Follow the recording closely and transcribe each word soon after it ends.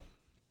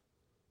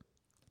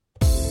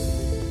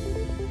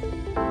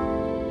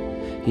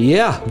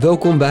Ja,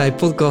 welkom bij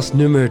podcast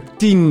nummer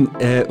 10.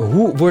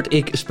 Hoe word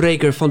ik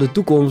spreker van de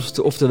toekomst?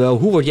 Oftewel,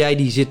 hoe word jij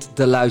die zit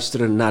te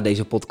luisteren naar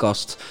deze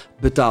podcast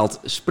betaald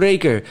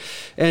spreker?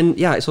 En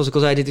ja, zoals ik al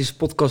zei, dit is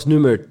podcast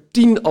nummer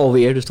 10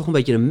 alweer. Dus toch een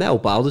beetje een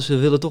mijlpaal. Dus ik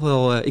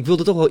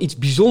wilde toch wel iets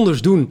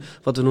bijzonders doen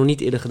wat we nog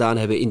niet eerder gedaan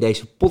hebben in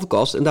deze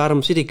podcast. En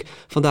daarom zit ik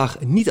vandaag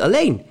niet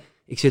alleen.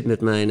 Ik zit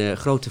met mijn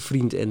grote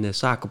vriend en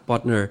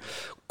zakenpartner,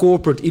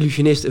 corporate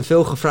illusionist en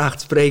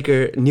veelgevraagd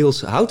spreker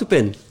Niels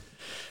Houtenpen.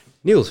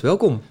 Niels,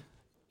 welkom.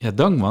 Ja,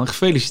 dank man.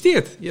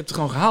 Gefeliciteerd. Je hebt het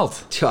gewoon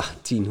gehaald. Tja,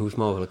 10, hoe is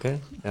het mogelijk, hè?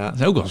 Ja. Er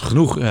zijn ook wel eens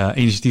genoeg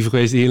initiatieven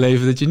geweest in je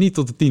leven dat je niet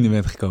tot de 10e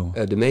bent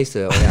gekomen. De meeste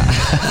wel, ja.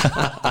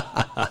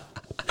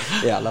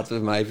 Ja, laten we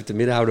het maar even te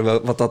midden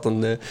houden wat dat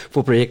dan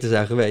voor projecten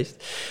zijn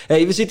geweest.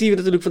 Hey, we zitten hier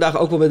natuurlijk vandaag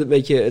ook wel met een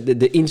beetje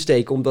de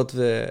insteek, omdat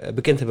we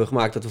bekend hebben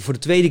gemaakt dat we voor de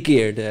tweede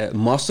keer de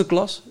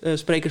masterclass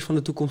Sprekers van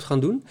de Toekomst gaan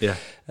doen. Ja.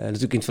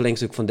 Natuurlijk in het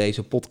verlengstuk van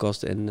deze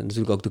podcast en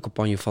natuurlijk ook de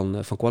campagne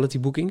van Quality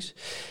Bookings.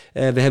 We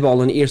hebben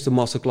al een eerste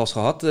masterclass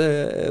gehad.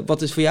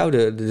 Wat is voor jou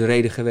de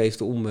reden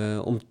geweest om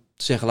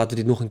te zeggen, laten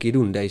we dit nog een keer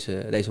doen,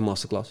 deze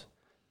masterclass?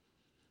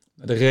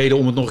 De reden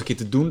om het nog een keer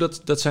te doen,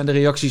 dat zijn de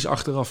reacties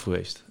achteraf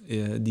geweest.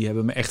 Die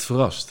hebben me echt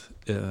verrast.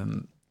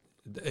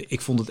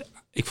 Ik vond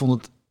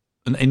het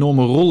een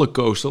enorme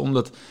rollercoaster,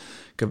 omdat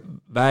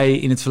wij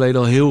in het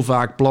verleden al heel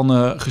vaak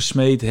plannen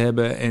gesmeed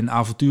hebben en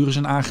avonturen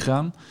zijn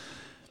aangegaan.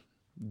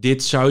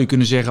 Dit zou je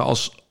kunnen zeggen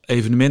als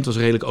evenement was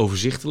redelijk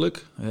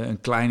overzichtelijk.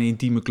 Een kleine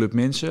intieme club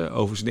mensen.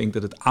 Overigens denk ik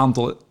dat het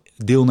aantal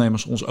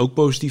deelnemers ons ook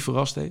positief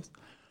verrast heeft.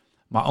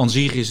 Maar aan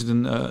zich is het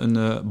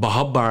een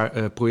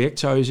behapbaar project,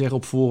 zou je zeggen,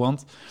 op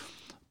voorhand.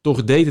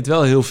 Toch deed het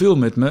wel heel veel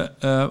met me.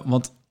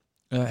 Want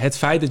het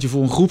feit dat je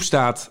voor een groep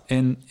staat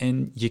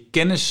en je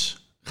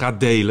kennis gaat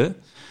delen,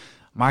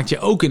 maakt je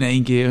ook in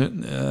één keer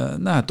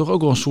toch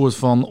ook wel een soort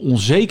van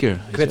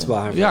onzeker.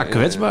 Kwetsbaar. Ja,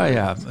 kwetsbaar,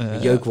 ja.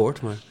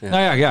 Jeukwoord, maar... Ja.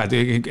 Nou ja,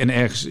 en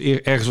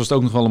ergens was het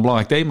ook nog wel een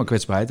belangrijk thema,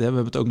 kwetsbaarheid. Hè. We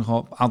hebben het ook nog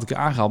wel een aantal keer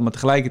aangehaald. Maar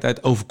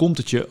tegelijkertijd overkomt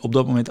het je op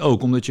dat moment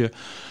ook. Omdat je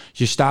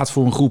staat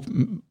voor een groep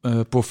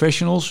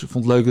professionals. Ik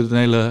vond het leuk dat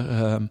het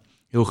een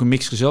heel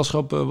gemixt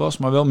gezelschap was.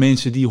 Maar wel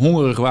mensen die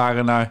hongerig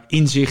waren naar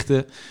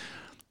inzichten,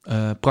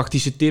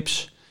 praktische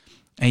tips.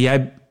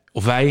 En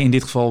wij in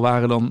dit geval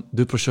waren dan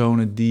de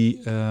personen die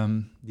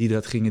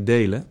dat gingen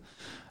delen.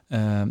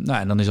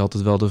 En dan is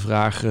altijd wel de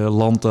vraag,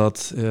 landt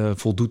dat?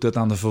 Voldoet dat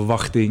aan de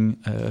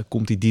verwachting?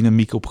 Komt die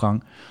dynamiek op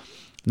gang?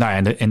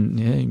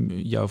 En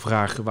jouw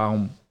vraag,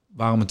 waarom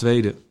een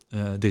tweede?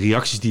 De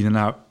reacties die er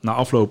na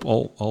afloop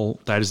al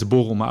tijdens de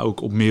borrel, maar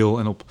ook op mail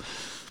en op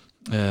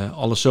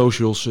alle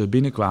socials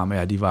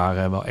binnenkwamen, die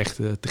waren wel echt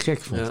te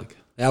gek, vond ik.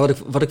 Ja,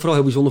 wat ik vooral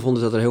heel bijzonder vond,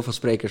 is dat er heel veel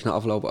sprekers na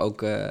afloop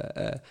ook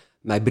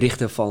mij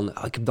berichten van,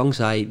 ik heb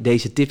dankzij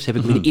deze tips heb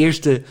ik mijn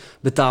eerste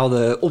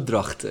betaalde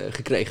opdracht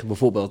gekregen.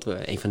 Bijvoorbeeld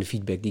een van de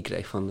feedback die ik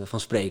kreeg van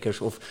sprekers.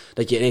 Of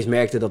dat je ineens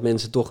merkte dat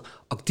mensen toch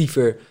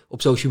actiever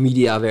op social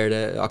media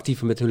werden,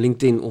 actiever met hun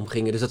LinkedIn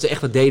omgingen. Dus dat ze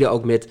echt wat deden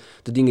ook met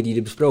de dingen die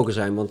er besproken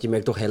zijn. Want je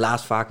merkt toch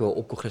helaas vaak wel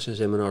op congressen en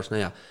seminars,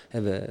 we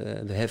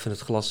heffen het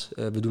glas,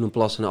 we doen een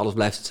plas en alles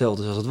blijft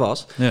hetzelfde zoals het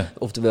was. Ja.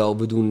 Oftewel,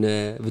 we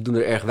doen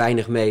er erg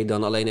weinig mee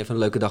dan alleen even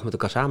een leuke dag met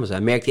elkaar samen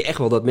zijn. Merkte je echt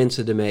wel dat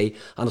mensen ermee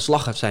aan de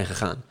slag zijn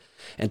gegaan.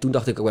 En toen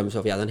dacht ik ook bij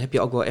mezelf, dan heb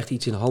je ook wel echt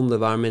iets in handen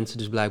waar mensen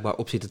dus blijkbaar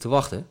op zitten te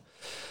wachten.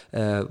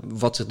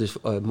 Wat zich dus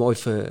mooi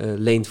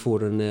verleent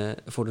voor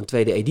een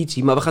tweede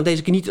editie. Maar we gaan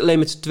deze keer niet alleen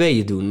met z'n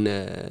tweeën doen,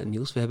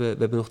 Niels. We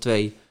hebben nog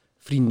 2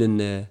 vrienden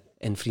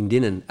en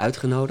vriendinnen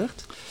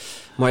uitgenodigd.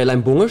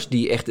 Marjolein Bongers,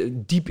 die echt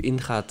diep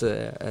in gaat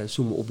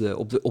zoomen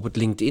op het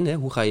LinkedIn. Hè.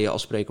 Hoe ga je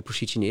als spreker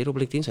positioneren op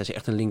LinkedIn? Zij is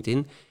echt een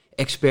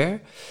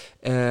LinkedIn-expert.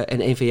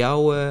 En een van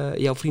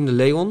jouw vrienden,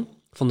 Leon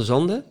van der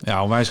Zanden.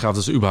 Ja, onwijs gaaf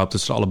dat ze überhaupt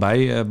dat ze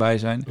allebei bij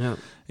zijn. Ja.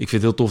 Ik vind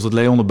het heel tof dat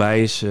Leon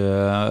erbij is.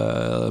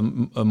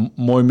 Een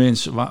mooi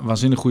mens,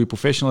 waanzinnig goede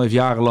professional. Heeft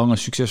jarenlang een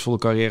succesvolle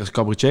carrière als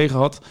cabaretier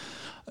gehad.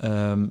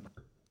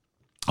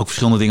 Ook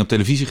verschillende dingen op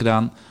televisie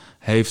gedaan.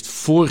 Heeft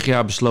vorig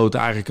jaar besloten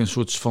eigenlijk een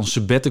soort van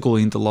sabbatical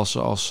in te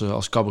lassen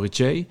als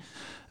cabaretier.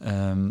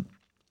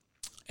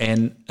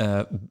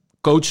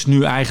 Coacht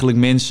nu eigenlijk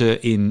mensen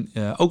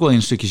ook wel in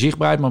een stukje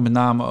zichtbaarheid, maar met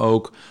name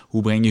ook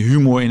hoe breng je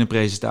humor in een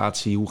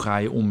presentatie, hoe ga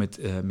je om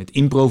met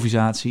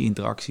improvisatie,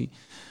 interactie.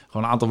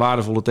 Gewoon een aantal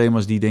waardevolle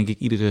thema's die denk ik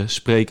iedere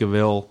spreker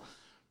wel,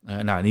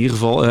 in ieder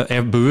geval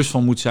er bewust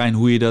van moet zijn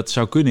hoe je dat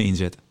zou kunnen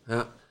inzetten.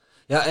 Ja.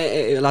 Ja,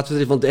 laten we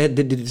het want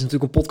dit is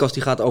natuurlijk een podcast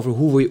die gaat over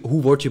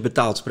hoe word je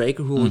betaald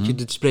spreker, hoe word je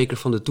de spreker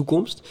van de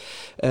toekomst.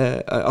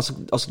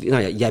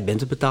 Jij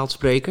bent een betaald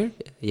spreker,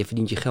 je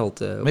verdient je geld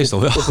meestal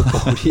wel. Op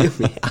het podium.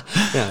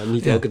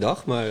 Niet elke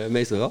dag, maar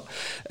meestal wel.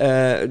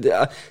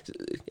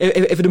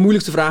 Even de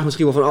moeilijkste vraag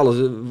misschien wel van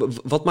alles.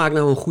 Wat maakt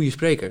nou een goede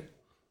spreker?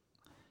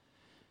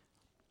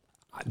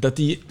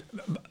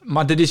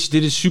 Maar dit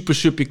is super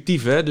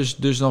subjectief, hè?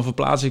 Dus dan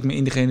verplaats ik me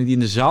in degene die in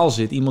de zaal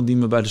zit. Iemand die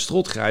me bij de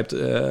strot grijpt,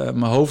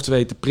 mijn hoofd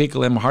weet te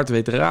prikkelen en mijn hart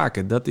weet te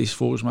raken. Dat is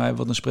volgens mij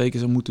wat een spreker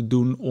zou moeten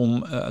doen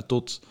om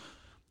tot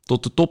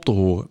de top te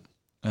horen.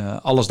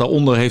 Alles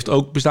daaronder heeft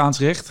ook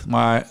bestaansrecht,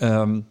 maar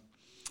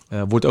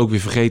wordt ook weer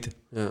vergeten.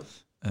 Ja.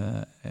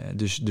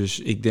 Dus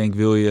ik denk,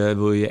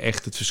 wil je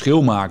echt het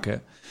verschil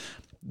maken,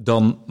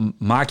 dan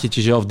maak je het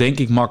jezelf denk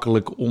ik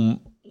makkelijk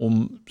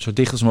om zo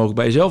dicht als mogelijk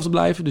bij jezelf te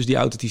blijven. Dus die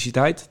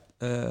authenticiteit.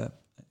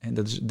 En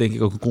dat is denk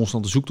ik ook een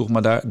constante zoektocht,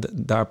 maar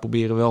daar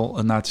proberen we wel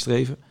naar te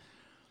streven.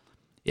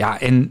 Ja,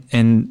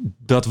 en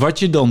dat wat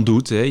je dan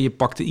doet, hè, je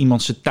pakt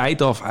iemand zijn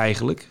tijd af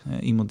eigenlijk.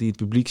 Iemand die in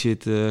het publiek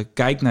zit,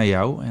 kijkt naar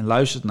jou en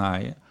luistert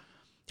naar je.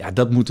 Ja,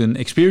 dat moet een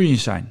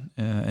experience zijn.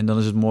 En dan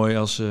is het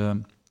mooi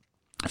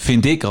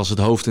vind ik, als het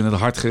hoofd en het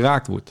hart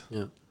geraakt wordt.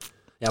 Ja.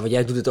 Ja, want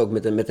jij doet het ook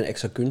met een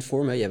extra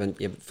kunstvorm. Hè? Je bent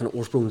van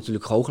oorsprong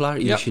natuurlijk goochelaar,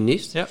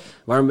 illusionist. Ja.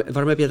 Waarom heb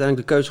je uiteindelijk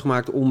de keuze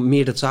gemaakt om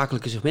meer dat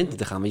zakelijke segment in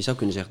te gaan? Want je zou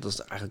kunnen zeggen, dat is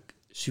eigenlijk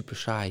super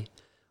saai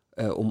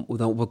om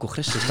dan op een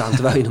congres te staan,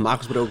 terwijl je normaal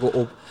gesproken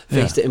op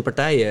feesten en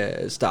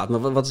partijen staat. Maar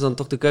wat is dan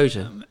toch de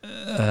keuze?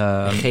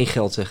 Geen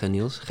geld zeggen,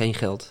 Niels. Geen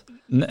geld.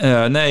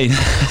 Nee,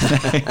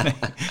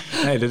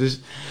 dat is...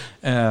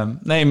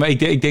 nee, maar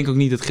ik denk ook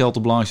niet dat geld de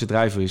belangrijkste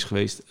drijver is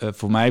geweest.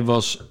 Voor mij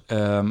was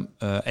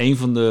een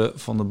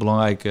van de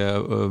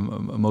belangrijke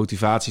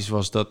motivaties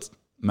was dat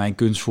mijn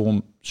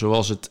kunstvorm,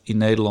 zoals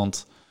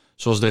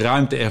de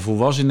ruimte ervoor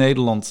was in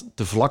Nederland,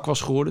 te vlak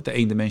was geworden, te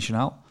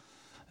eendimensionaal.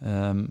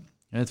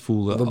 Het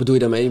voelde. Wat bedoel je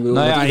daarmee?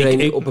 Dat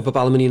iedereen op een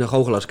bepaalde manier naar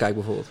goochelaars kijkt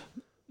bijvoorbeeld?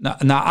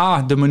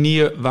 De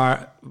manier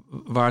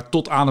waar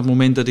tot aan het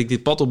moment dat ik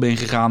dit pad op ben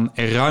gegaan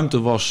er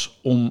ruimte was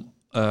om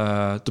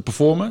te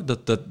performen.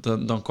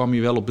 Dan kwam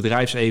je wel op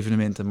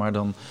bedrijfsevenementen, maar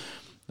dan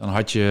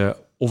had je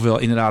ofwel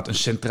inderdaad een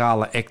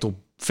centrale act op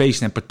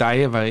feesten en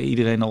partijen, waar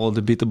iedereen al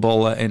de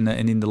bitterballen en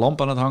in de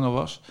lamp aan het hangen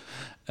was.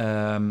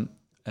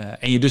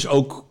 En je dus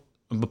ook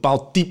een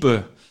bepaald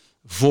type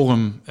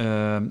vorm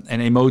en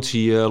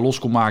emotie los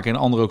kon maken en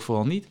anderen ook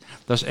vooral niet.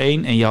 Dat is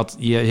één. En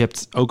je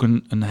hebt ook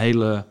een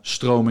hele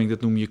stroming,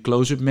 dat noem je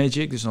close-up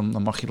magic. Dus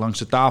dan mag je langs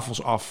de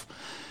tafels af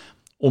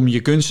om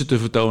je kunsten te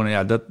vertonen.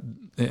 Ja,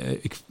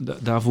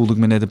 daar voelde ik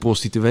me net een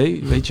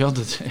prostituee, weet je wel.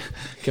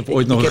 Ik heb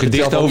ooit nog een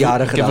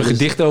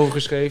gedicht over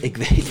geschreven. Ik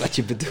weet wat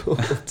je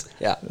bedoelt.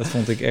 Ja. Dat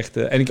vond ik echt...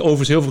 en ik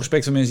overigens heel veel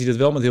respect van mensen die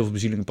dat wel met heel veel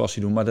bezieling en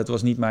passie doen. Maar dat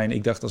was niet mijn...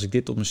 Ik dacht, als ik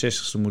dit tot mijn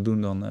 60ste moet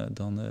doen,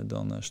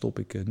 dan stop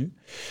ik nu.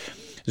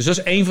 Dus dat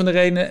is één van de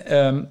redenen.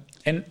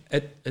 En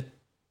het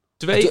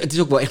tweede... Het is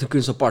ook wel echt een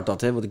kunst apart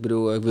dat, hè? Want ik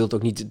bedoel, ik wil het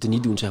ook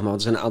niet doen, zeg maar. Want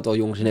er zijn een aantal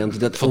jongens in Nederland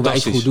die dat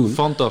onwijs goed doen.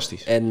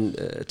 Fantastisch. En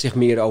het zegt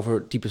meer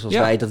over types als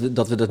wij,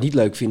 dat we dat niet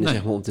leuk vinden,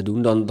 zeg maar, om te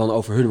doen, dan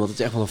over hun. Want het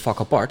is echt wel een vak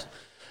apart.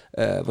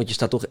 Want je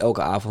staat toch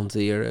elke avond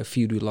weer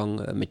 4 uur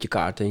lang met je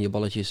kaarten en je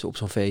balletjes op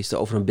zo'n feest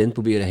over een band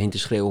proberen heen te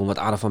schreeuwen om wat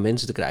aandacht van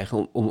mensen te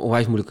krijgen. Om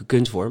onwijs moeilijke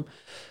kunstvorm.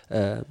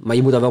 Maar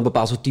je moet daar wel een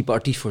bepaald soort type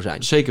artiest voor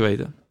zijn. Zeker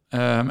weten.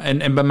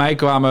 En bij mij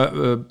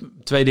kwamen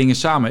 2 dingen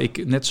samen.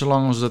 Net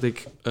zolang als dat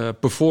ik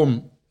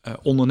perform,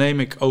 onderneem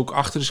ik ook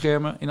achter de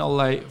schermen in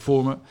allerlei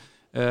vormen.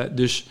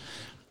 Dus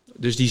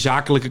die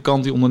zakelijke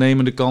kant, die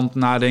ondernemende kant,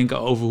 nadenken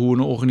over hoe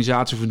een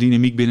organisatie voor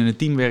dynamiek binnen een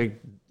team werkt.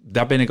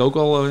 Daar ben ik ook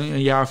al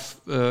een jaar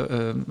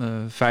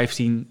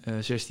 15,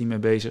 16 mee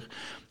bezig.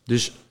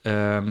 Dus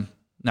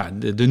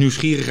de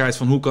nieuwsgierigheid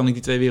van hoe kan ik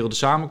die 2 werelden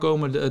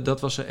samenkomen,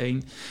 dat was er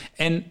 1.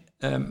 En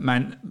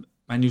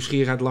mijn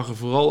nieuwsgierigheid lag er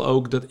vooral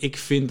ook dat ik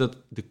vind dat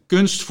de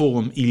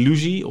kunstvorm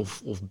illusie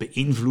of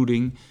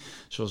beïnvloeding,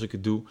 zoals ik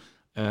het doe,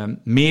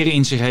 meer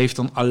in zich heeft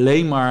dan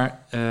alleen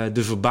maar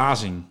de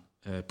verbazing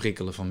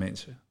prikkelen van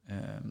mensen.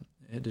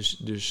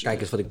 Dus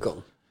kijk eens wat ik kan.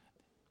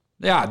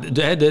 Ja,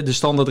 de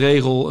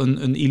standaardregel,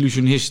 een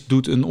illusionist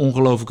doet een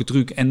ongelofelijke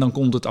truc en dan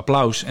komt het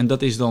applaus. En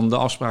dat is dan de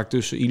afspraak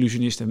tussen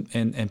illusionist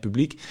en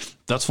publiek.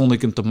 Dat vond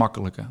ik een te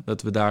makkelijke,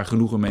 dat we daar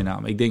genoegen mee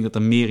namen. Ik denk dat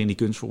er meer in die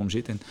kunstvorm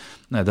zit. En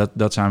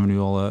dat zijn we nu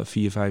al 4-5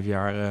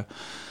 jaar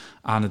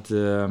aan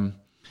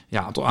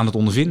het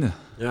ondervinden.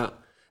 Ja.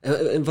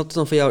 En wat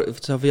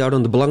zijn voor jou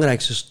dan de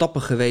belangrijkste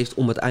stappen geweest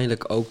om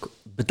uiteindelijk ook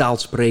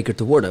betaald spreker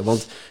te worden?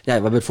 Want we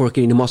hebben het vorige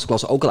keer in de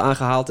masterclass ook al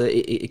aangehaald.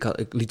 Ik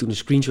liet toen een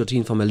screenshot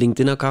zien van mijn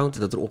LinkedIn-account,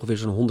 dat er ongeveer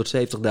zo'n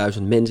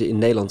 170.000 mensen in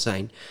Nederland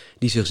zijn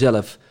die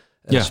zichzelf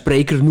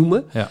spreker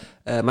noemen. Ja.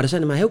 Maar er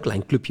zijn er maar een heel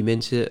klein clubje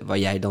mensen waar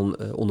jij dan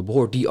onder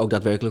behoort, die ook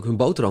daadwerkelijk hun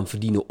boterham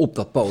verdienen op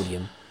dat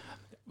podium.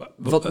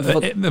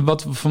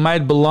 Wat voor mij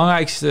het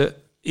belangrijkste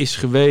is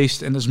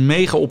geweest, en dat is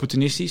mega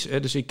opportunistisch, hè,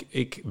 dus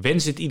ik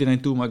wens dit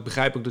iedereen toe, maar ik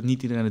begrijp ook dat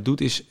niet iedereen het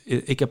doet, is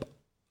ik heb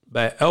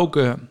bij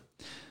elke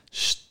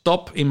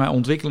stap in mijn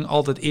ontwikkeling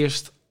altijd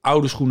eerst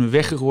oude schoenen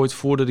weggegooid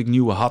voordat ik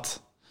nieuwe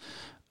had.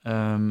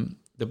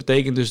 Dat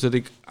betekent dus dat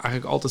ik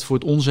eigenlijk altijd voor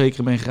het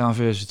onzekere ben gegaan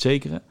versus het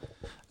zekere.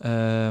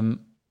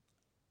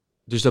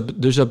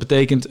 Dus dat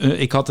betekent,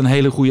 ik had een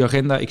hele goede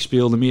agenda. Ik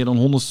speelde meer dan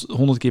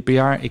 100 keer per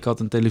jaar. Ik had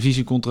een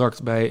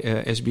televisiecontract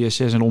bij SBS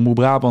 6 en Omroep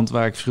Brabant,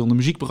 waar ik verschillende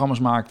muziekprogramma's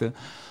maakte.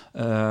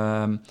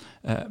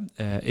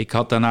 Ik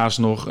had daarnaast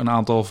nog een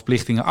aantal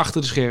verplichtingen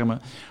achter de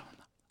schermen.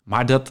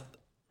 Maar dat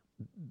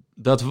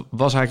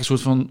was eigenlijk een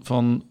soort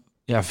van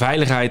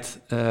veiligheid.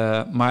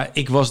 Maar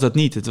ik was dat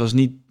niet. Het was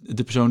niet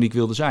de persoon die ik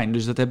wilde zijn.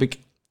 Dus dat heb ik...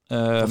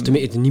 of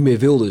tenminste niet meer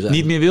wilde zijn.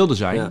 Niet meer wilde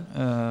zijn.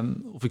 Ja.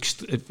 Of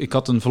ik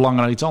had een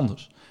verlangen naar iets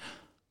anders.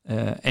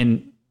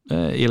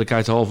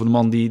 eerlijkheidshalve, de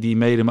man die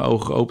mede mijn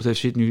ogen geopend heeft,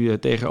 zit nu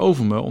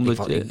tegenover me.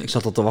 Omdat ik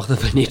zat al te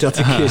wachten wanneer dat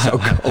ik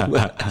zou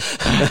komen.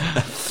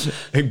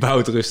 Ik bouw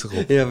het rustig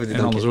op. Ja, en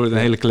anders wordt het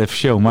een hele kleffe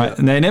show.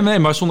 Maar nee,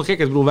 maar zonder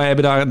gekheid. Ik bedoel, wij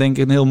hebben daar denk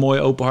ik een heel mooi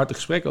openhartig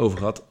gesprek over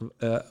gehad.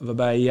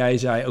 Waarbij jij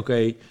zei,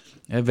 oké,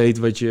 weet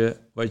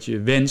wat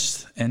je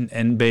wenst.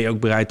 En ben je ook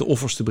bereid de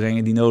offers te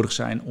brengen die nodig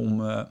zijn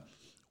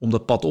om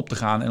dat pad op te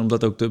gaan en om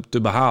dat ook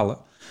te behalen.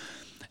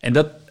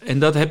 En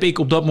dat heb ik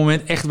op dat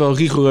moment echt wel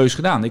rigoureus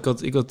gedaan.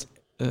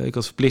 Ik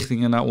had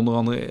verplichtingen naar onder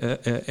andere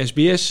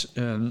SBS,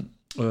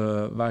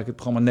 waar ik het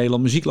programma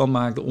Nederland Muziekland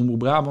maakte, Omroep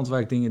Brabant, waar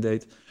ik dingen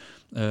deed.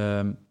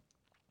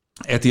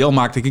 RTL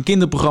maakte ik een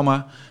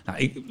kinderprogramma. Nou,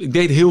 ik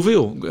deed heel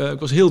veel. Ik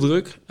was heel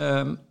druk,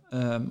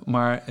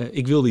 maar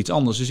ik wilde iets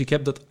anders. Dus ik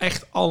heb dat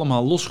echt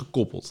allemaal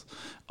losgekoppeld.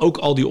 Ook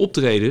al die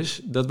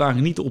optredens, dat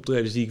waren niet de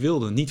optredens die ik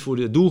wilde. Niet voor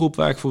de doelgroep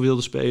waar ik voor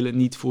wilde spelen,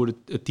 niet voor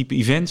het type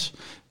events.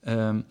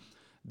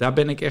 Daar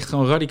ben ik echt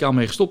gewoon radicaal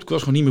mee gestopt. Ik was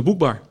gewoon niet meer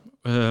boekbaar.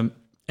 En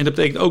dat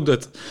betekent ook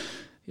dat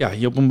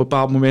je op een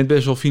bepaald moment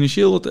best wel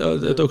financieel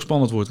het ook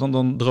spannend wordt. Want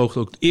dan droogt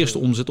ook de eerste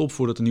omzet op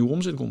voordat er nieuwe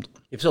omzet komt. Je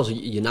hebt zelfs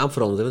je naam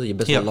veranderd. Hè? Je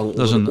bent wel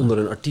lang onder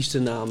een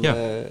artiestennaam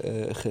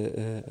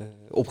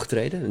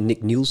opgetreden.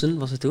 Nick Nielsen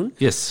was het toen.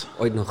 Yes.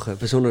 Ooit nog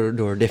verzonnen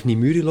door Daphne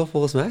Murilov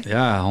volgens mij.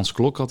 Ja, Hans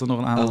Klok had er nog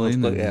een aantal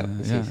in.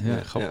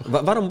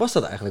 Waarom was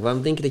dat eigenlijk?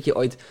 Waarom denk je dat je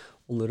ooit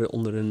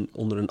onder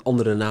een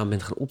andere naam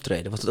bent gaan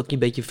optreden? Was het ook een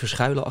beetje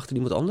verschuilen achter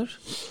iemand anders?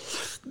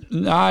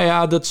 Nou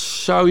ja, dat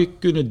zou je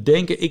kunnen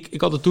denken.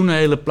 Ik had er toen een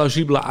hele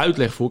plausibele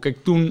uitleg voor.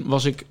 Kijk, toen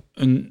was ik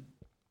een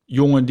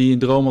jongen die een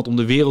droom had om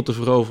de wereld te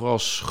veroveren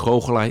als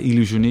goochelaar,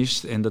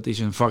 illusionist. En dat is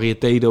een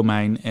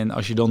variété-domein. En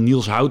als je dan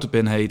Niels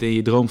Houtenpen heet en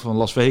je droomt van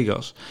Las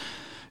Vegas,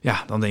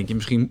 ja, dan denk je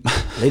misschien...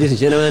 Ladies and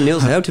gentlemen,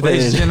 Niels Houtenpen.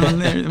 Ladies and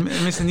gentlemen,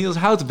 Mr. Niels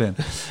Houtenpen.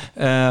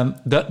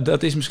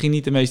 Dat is misschien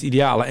niet de meest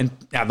ideale. En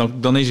ja,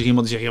 dan is er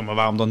iemand die zegt, ja, maar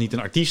waarom dan niet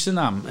een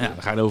artiestennaam? Ja,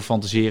 dan ga je erover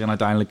fantaseren en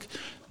uiteindelijk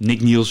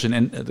Nick Nielsen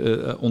en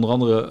onder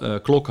andere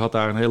Klok had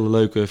daar een hele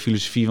leuke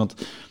filosofie, want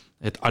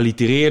het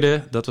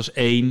allitereerde, dat was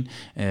 1.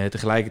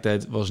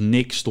 Tegelijkertijd was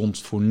Nick stond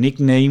voor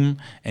nickname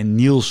en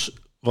Niels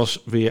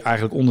was weer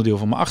eigenlijk onderdeel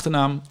van mijn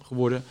achternaam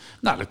geworden.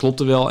 Nou, dat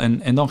klopte wel.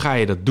 En dan ga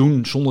je dat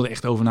doen zonder er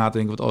echt over na te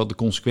denken wat al de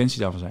consequenties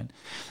daarvan zijn.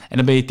 En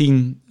dan ben je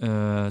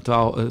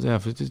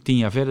 10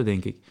 jaar verder,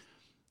 denk ik.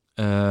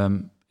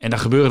 En dan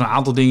gebeuren een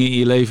aantal dingen in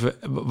je leven,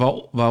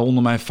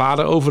 waaronder mijn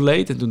vader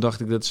overleed. En toen dacht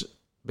ik, dat is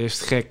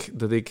best gek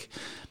dat ik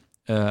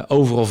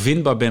overal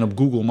vindbaar ben op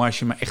Google, maar als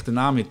je mijn echte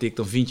naam intikt,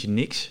 dan vind je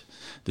niks.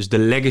 Dus de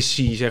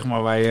legacy, zeg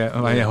maar,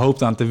 waar je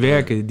hoopt aan te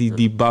werken,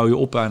 die bouw je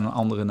op aan een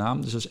andere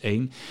naam. Dus dat is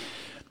 1.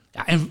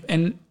 Ja,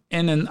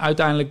 en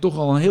uiteindelijk toch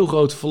al een heel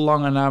groot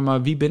verlangen naar,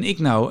 maar wie ben ik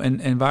nou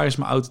en waar is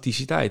mijn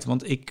authenticiteit?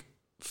 Want ik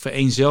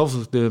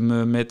vereenzelvigde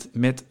me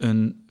met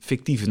een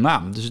fictieve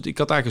naam. Dus ik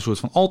had eigenlijk een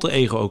soort van alter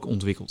ego ook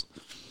ontwikkeld.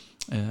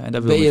 En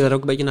daar ben je daar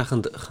ook een beetje naar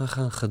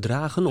gaan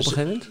gedragen op een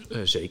gegeven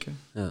moment? Zeker.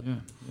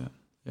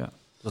 Ja.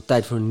 Wat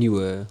tijd voor een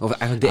nieuwe, of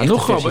eigenlijk de echte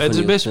nog grappig. Het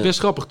is best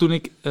grappig. Toen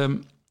ik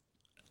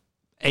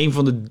een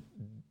van de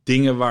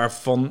dingen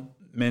waarvan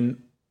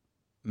men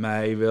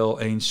mij wel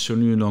eens zo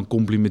nu en dan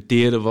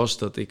complimenteerde was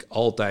dat ik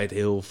altijd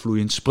heel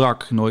vloeiend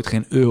sprak, nooit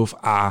geen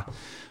of a,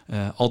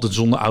 altijd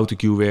zonder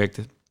autocue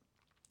werkte.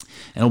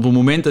 En op het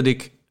moment dat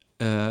ik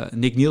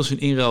Nick Nielsen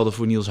inruilde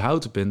voor Niels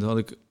Houtenpen, dan had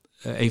ik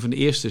een van de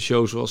eerste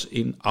shows was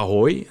in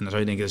Ahoy. En dan zou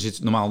je denken, daar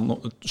zit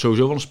normaal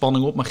sowieso wel een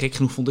spanning op, maar gek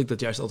genoeg vond ik dat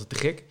juist altijd te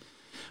gek.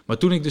 Maar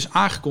toen ik dus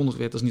aangekondigd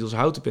werd als Niels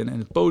Houtenpen en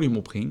het podium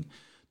opging,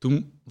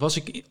 toen was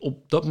ik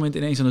op dat moment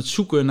ineens aan het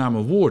zoeken naar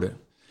mijn woorden.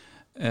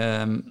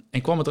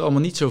 En kwam het er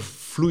allemaal niet zo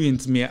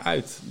vloeiend meer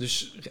uit.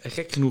 Dus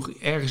gek genoeg,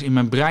 ergens in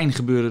mijn brein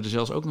gebeurde er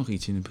zelfs ook nog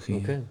iets in het begin.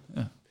 Okay.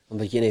 Ja.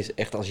 Omdat je ineens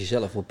echt als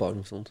jezelf op het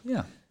podium stond.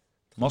 Ja,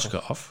 masker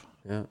af.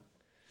 Ja.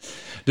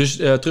 Dus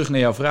terug naar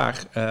jouw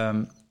vraag.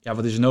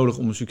 Wat is er nodig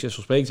om een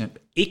succesvol spreker te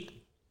zijn?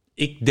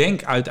 Ik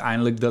denk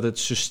uiteindelijk dat het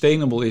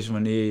sustainable is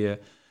wanneer je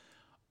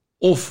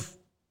of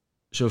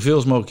zoveel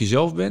als mogelijk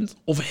jezelf bent,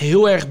 of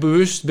heel erg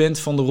bewust bent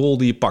van de rol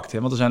die je pakt. Hè?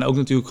 Want er zijn ook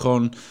natuurlijk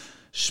gewoon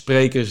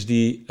sprekers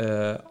die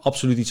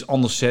absoluut iets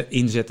anders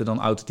inzetten dan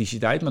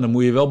authenticiteit. Maar dan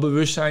moet je wel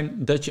bewust zijn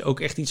dat je ook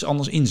echt iets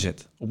anders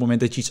inzet. Op het moment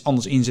dat je iets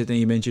anders inzet en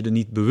je bent je er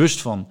niet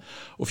bewust van,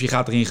 of je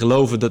gaat erin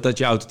geloven dat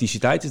je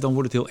authenticiteit is, dan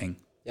wordt het heel eng.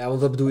 Ja,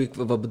 want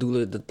wat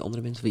bedoelen dat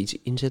andere mensen weer iets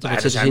inzetten?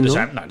 Nou, er zijn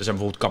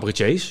bijvoorbeeld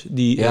cabaretiers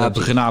die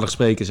begenadigd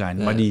spreken zijn,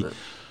 maar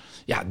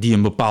die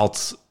een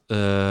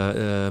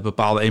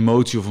bepaalde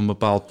emotie of een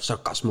bepaald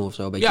sarcasme of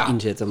zo een beetje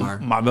inzetten,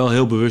 maar wel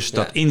heel bewust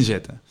dat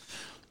inzetten.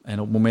 En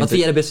op het moment wat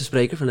vind jij de beste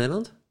spreker van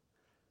Nederland?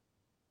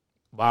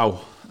 Wauw.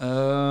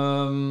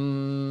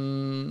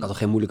 Kan toch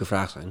geen moeilijke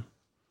vraag zijn?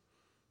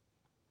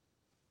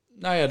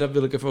 Nou ja, daar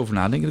wil ik even over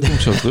nadenken. Daar kom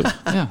ik zo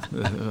terug.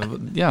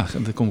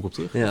 Daar kom ik op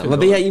terug. Ja, maar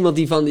ben jij iemand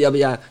die van...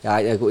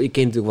 ik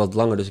ken natuurlijk wat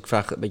langer, dus ik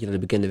vraag een beetje naar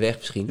de bekende weg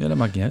misschien. Ja, dat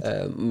maakt niet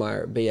uit.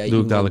 Maar ben jij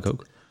doe ik dadelijk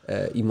ook.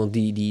 Iemand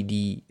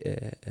die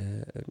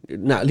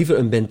liever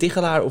een Ben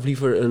Tichelaar of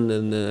liever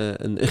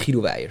een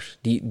Guido Weijers?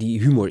 Die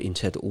humor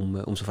inzet om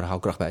zijn verhaal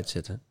kracht bij te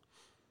zetten?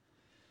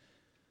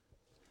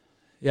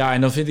 Ja,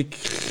 en dan vind ik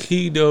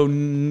Guido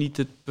niet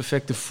het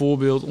perfecte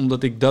voorbeeld,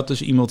 omdat ik dat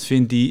dus iemand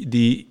vind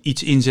die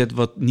iets inzet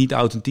wat niet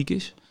authentiek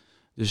is.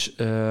 Dus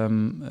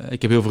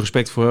ik heb heel veel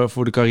respect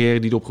voor de carrière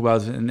die hij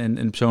opgebouwd heeft en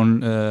de persoon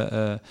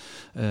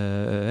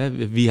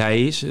wie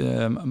hij is.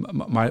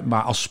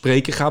 Maar als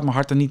spreker gaat mijn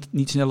hart er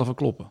niet sneller van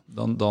kloppen.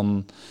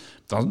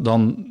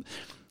 Dan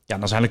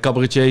zijn er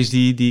cabaretiers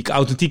die ik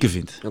authentieker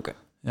vind. Oké.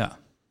 Ja.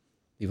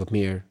 Die wat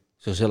meer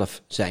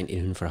zichzelf zijn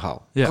in hun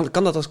verhaal. Ja.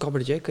 Kan dat als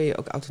cabaretier? Kun je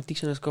ook authentiek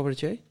zijn als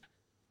cabaretier?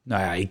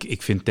 Nou ja,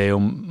 ik vind Theo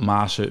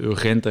Maassen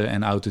urgenter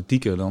en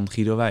authentieker dan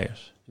Guido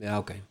Weijers. Ja,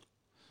 oké.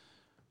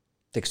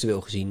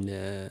 Textueel gezien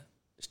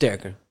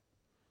sterker.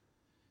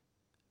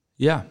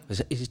 Ja.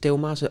 Is Theo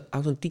Maassen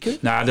authentieker?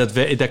 Nou,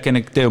 daar ken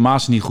ik Theo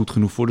Maassen niet goed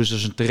genoeg voor. Dus dat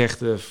is een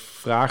terechte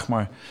vraag.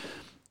 Maar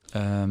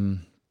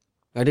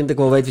ik denk dat ik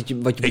wel weet wat je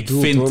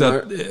bedoelt. Vind hoor,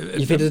 dat, maar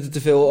je vindt het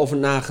te veel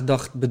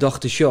over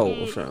bedachte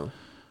show of zo?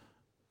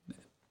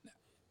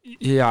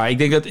 Ja,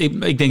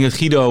 ik denk dat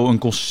Guido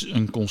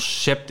een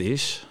concept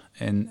is.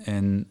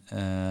 En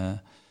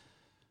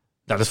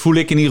dat voel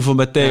ik in ieder geval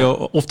bij Theo.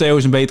 Ja. Of Theo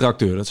is een betere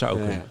acteur, dat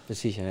zou ook ja,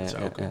 precies.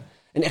 Ja.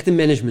 En echte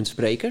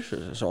managementsprekers,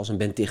 zoals een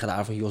Ben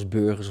Tichelaar van Jos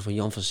Burgers of van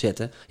Jan van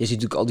Zetten. Je ziet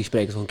natuurlijk al die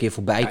sprekers wel een keer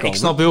voorbij komen. Ik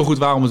snap heel goed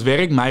waarom het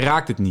werkt, mij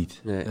raakt het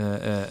niet. Nee.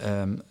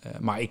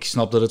 Maar ik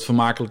snap dat het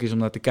vermakelijk is om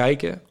naar te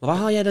kijken. Maar waar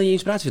haal jij dan je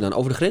inspiratie vandaan?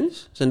 Over de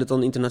grens? Zijn het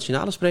dan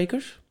internationale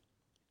sprekers?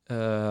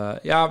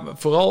 Ja,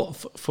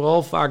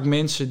 vooral vaak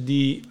mensen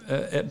die...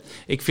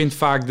 ik vind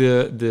vaak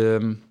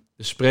de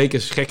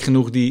sprekers, gek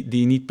genoeg,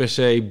 die niet per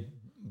se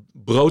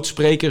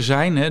broodspreker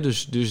zijn. Hè?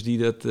 Dus die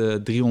dat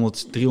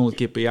 300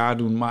 keer per jaar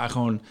doen, maar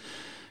gewoon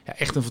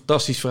echt een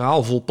fantastisch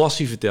verhaal vol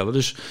passie vertellen.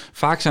 Dus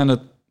vaak zijn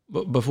het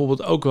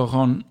bijvoorbeeld ook wel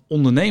gewoon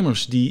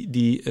ondernemers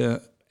die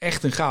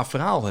echt een gaaf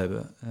verhaal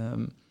hebben.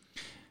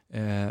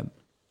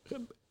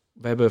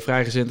 We hebben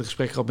vrij recent een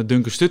gesprek gehad met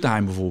Duncan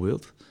Stuttenheim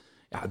bijvoorbeeld.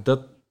 Ja,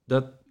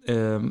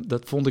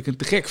 dat vond ik een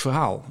te gek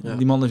verhaal. Ja.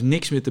 Die man heeft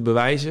niks meer te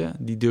bewijzen.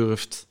 Die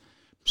durft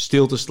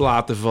stiltes te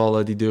laten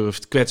vallen. Die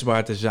durft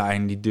kwetsbaar te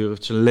zijn. Die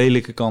durft zijn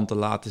lelijke kant te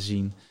laten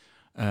zien.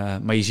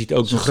 Maar je ziet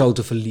ook zijn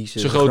grote verlies.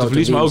 Zijn grote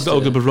verlies, maar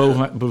ook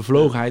de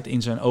bevlogenheid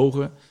in zijn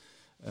ogen.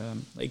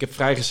 Ik heb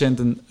vrij recent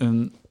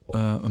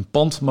een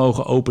pand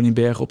mogen openen in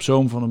Bergen op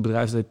Zoom van een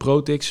bedrijf dat heet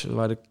Protix,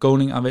 waar de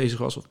koning aanwezig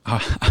was.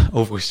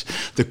 Overigens,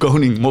 de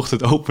koning mocht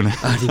het openen.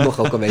 Die mocht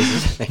ook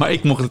aanwezig zijn. Maar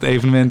ik mocht het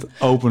evenement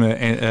openen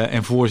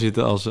en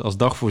voorzitten als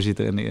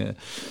dagvoorzitter.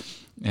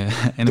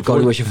 En de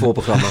koning was je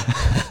voorprogramma.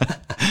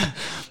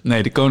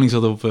 Nee, de koning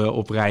zat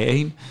op rij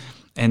 1.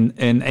 En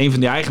een van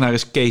die eigenaren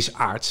is Kees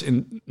Aarts.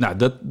 En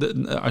nou,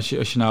 als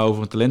je nou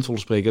over een talentvolle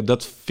spreker,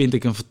 dat vind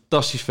ik een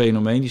fantastisch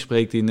fenomeen. Die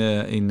spreekt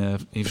in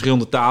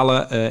verschillende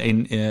talen.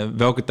 In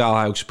welke taal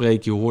hij ook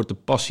spreekt, je hoort de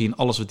passie in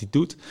alles wat hij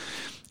doet.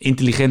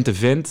 Intelligente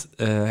vent.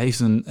 Heeft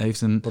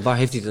een. Waar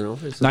heeft hij het dan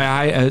over? Nou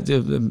ja,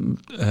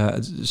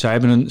 ze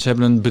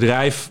hebben een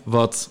bedrijf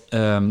wat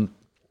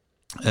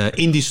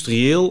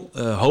industrieel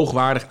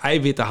hoogwaardig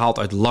eiwitten haalt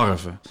uit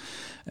larven.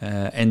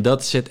 En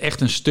dat zet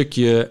echt een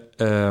stukje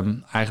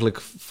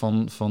eigenlijk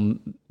van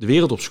de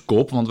wereld op zijn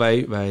kop. Want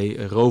wij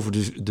roven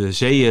de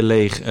zeeën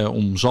leeg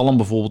om zalm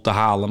bijvoorbeeld te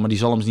halen. Maar die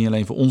zalm is niet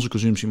alleen voor onze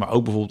consumptie, maar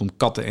ook bijvoorbeeld om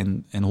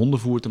katten- en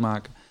hondenvoer te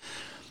maken.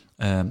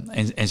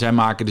 En zij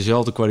maken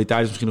dezelfde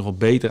kwaliteit, misschien nog wel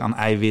beter aan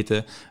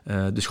eiwitten.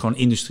 Dus gewoon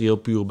industrieel,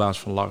 puur op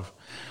basis van larven.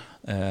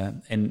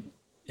 En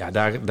ja,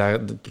 daar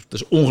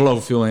is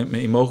ongelooflijk veel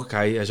in mogelijk.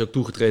 Hij is ook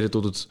toegetreden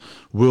tot het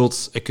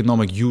World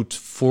Economic Youth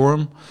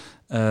Forum.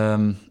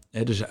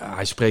 Dus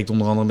hij spreekt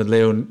onder andere met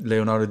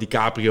Leonardo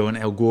DiCaprio en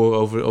El Gore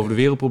over de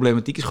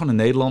wereldproblematiek. Is gewoon een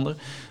Nederlander.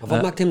 Maar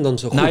wat maakt hem dan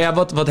zo goed? Nou ja,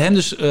 wat hem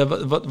dus...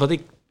 wat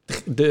ik...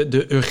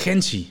 De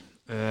urgentie.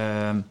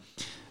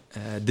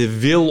 De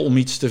wil om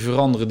iets te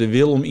veranderen. De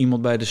wil om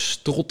iemand bij de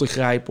strot te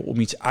grijpen. Om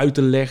iets uit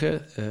te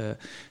leggen.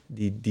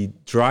 Die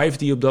drive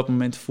die je op dat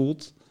moment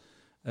voelt.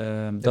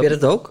 Heb je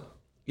dat ook?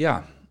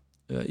 Ja.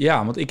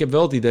 Ja, want ik heb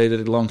wel het idee dat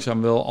ik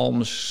langzaam wel al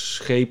mijn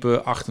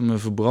schepen achter me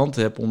verbrand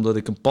heb, omdat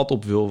ik een pad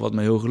op wil wat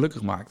me heel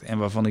gelukkig maakt. En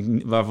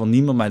waarvan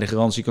niemand mij de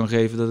garantie kan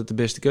geven dat het de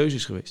beste keuze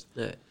is geweest.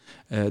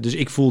 Nee. Dus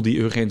ik voel die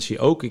urgentie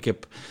ook. Ik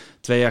heb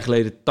 2 jaar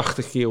geleden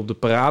 80 keer op de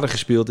parade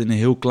gespeeld in een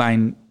heel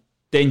klein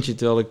tentje,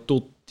 terwijl ik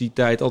tot die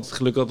tijd altijd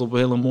geluk had op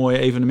hele mooie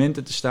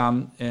evenementen te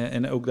staan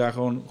en ook daar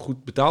gewoon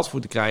goed betaald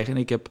voor te krijgen. En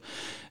ik heb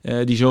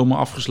die zomer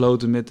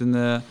afgesloten met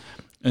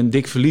een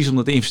dik verlies,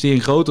 omdat de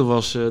investering groter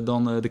was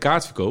dan de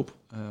kaartverkoop.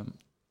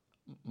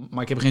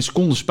 Maar ik heb er geen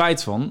seconde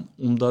spijt van,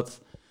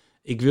 omdat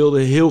ik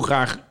wilde heel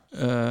graag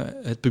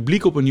het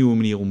publiek op een nieuwe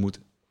manier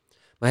ontmoeten.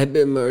 Maar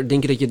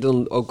denk je dat je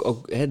dan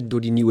ook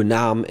door die nieuwe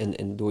naam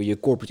en door je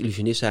corporate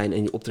illusionist zijn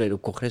en je optreden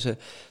op congressen,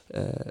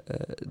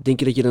 denk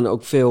je dat je dan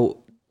ook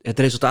veel, het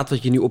resultaat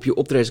wat je nu op je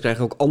optredens krijgt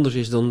ook anders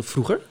is dan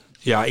vroeger?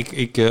 Ja,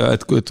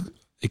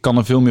 ik kan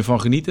er veel meer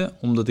van genieten,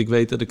 omdat ik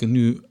weet dat ik er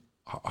nu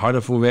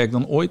harder voor werk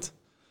dan ooit.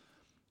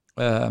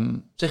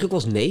 Zeg je ook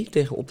wel eens nee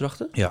tegen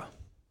opdrachten? Ja.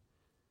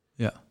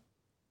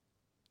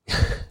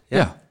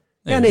 Ja.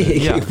 Ja, nee,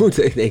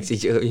 ik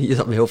zit je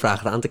zat me heel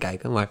vragen aan te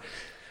kijken, maar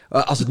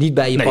Als het niet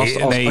bij je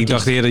past als ik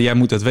dacht eerder, jij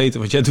moet dat weten,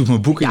 want jij doet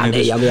mijn boeken.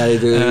 Ja,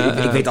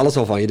 dus, ik weet alles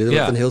al van je. Dit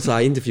wordt een heel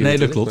saai interview. Nee,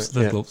 dat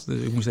klopt.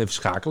 Dus ik moest even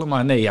schakelen.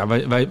 Maar nee, ja,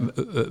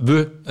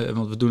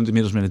 want we doen het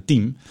inmiddels met een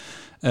team.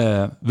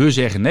 We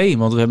zeggen nee,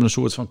 want we hebben een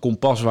soort van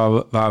kompas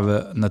waar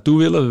we naartoe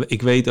willen.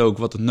 Ik weet ook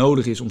wat er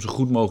nodig is om zo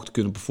goed mogelijk te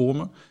kunnen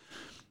performen.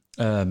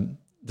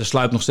 Er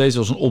sluipt nog steeds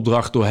als een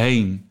opdracht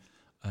doorheen.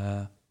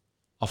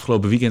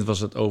 Afgelopen weekend was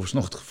dat overigens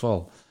nog het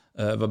geval.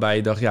 Waarbij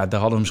je dacht, ja, daar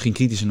hadden we misschien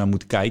kritischer naar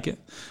moeten kijken.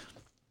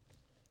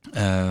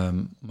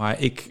 Maar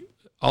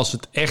als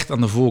het echt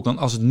aan de voorkant,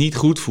 als het niet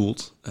goed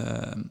voelt...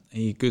 en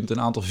je kunt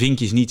een aantal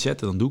vinkjes niet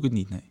zetten, dan doe ik het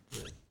niet, nee.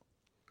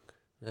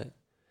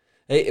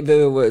 Hey,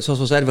 zoals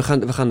we zeiden,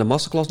 we gaan de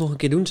masterclass nog een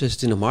keer doen.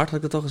 26 maart, had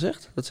ik dat al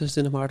gezegd? Dat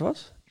 26 maart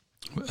was?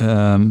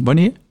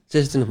 Wanneer?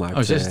 26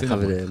 maart. 26 gaan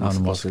we de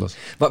maart. masterclass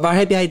doen. Waar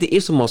heb jij de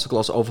eerste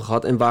masterclass over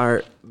gehad en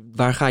waar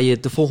ga je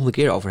het de volgende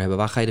keer over hebben?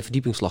 Waar ga je de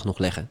verdiepingsslag nog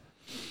leggen?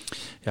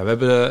 Ja, we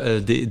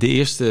hebben de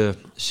eerste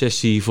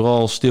sessie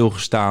vooral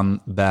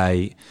stilgestaan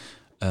bij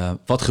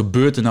wat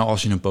gebeurt er nou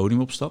als je een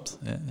podium opstapt.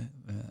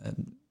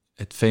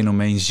 Het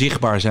fenomeen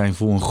zichtbaar zijn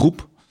voor een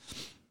groep.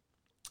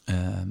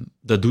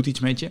 Dat doet iets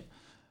met je.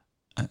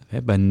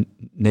 Bij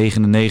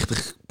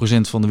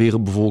 99% van de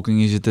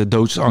wereldbevolking is het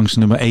doodsangst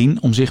nummer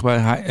 1 om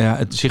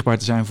zichtbaar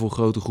te zijn voor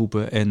grote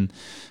groepen.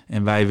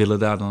 En wij willen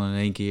daar dan in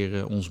één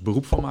keer ons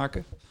beroep van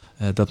maken.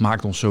 Dat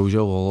maakt ons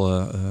sowieso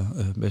al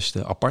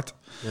best apart.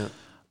 Ja.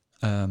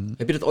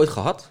 Heb je dat ooit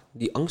gehad,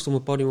 die angst om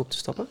een podium op te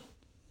stappen?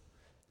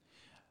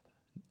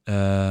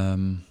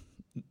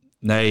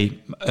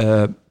 Nee,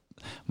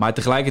 maar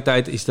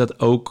tegelijkertijd is dat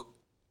ook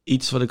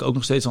iets wat ik ook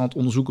nog steeds aan het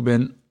onderzoeken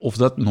ben of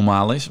dat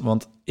normaal is.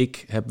 Want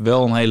ik heb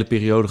wel een hele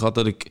periode gehad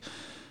dat ik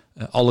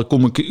alle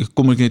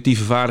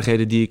communicatieve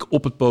vaardigheden die ik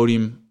op het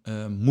podium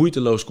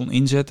moeiteloos kon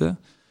inzetten,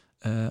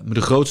 me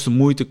de grootste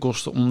moeite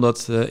kostte om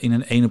dat in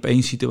een 1-op-1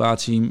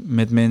 situatie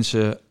met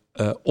mensen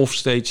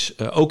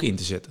offstage ook in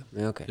te zetten.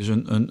 Ja, okay. Dus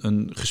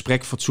een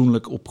gesprek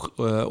fatsoenlijk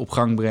op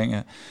gang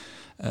brengen.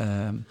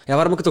 Ja,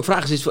 waarom ik het ook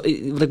vraag is wat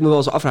ik me wel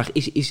eens afvraag,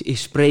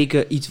 is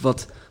spreken iets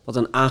wat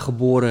een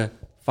aangeboren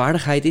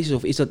vaardigheid is?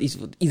 Of is dat iets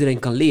wat iedereen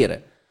kan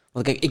leren?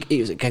 Want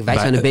kijk, wij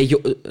zijn een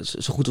beetje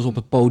zo goed als op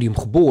het podium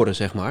geboren,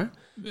 zeg maar.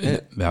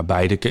 Ja,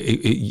 beide.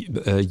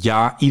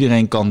 Ja,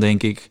 iedereen kan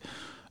denk ik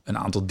een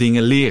aantal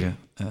dingen leren.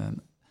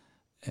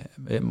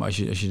 Maar als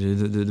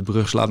je de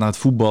brug slaat naar het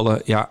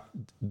voetballen, ja,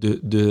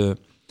 de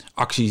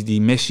acties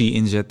die Messi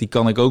inzet, die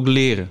kan ik ook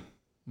leren.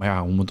 Maar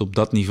ja, om het op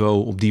dat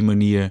niveau, op die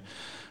manier,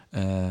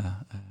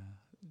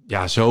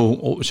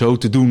 zo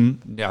te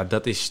doen, ja,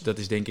 dat is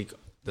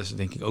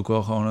denk ik ook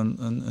wel gewoon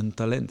een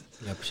talent.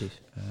 Ja,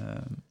 precies.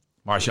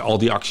 Maar als je al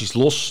die acties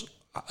los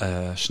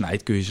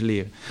snijdt, kun je ze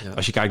leren. Ja.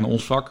 Als je kijkt naar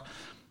ons vak,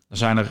 dan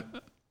zijn er...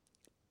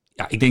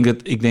 Ja,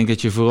 ik denk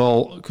dat je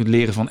vooral kunt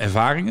leren van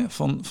ervaringen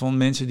van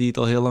mensen die het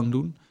al heel lang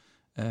doen.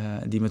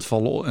 Die met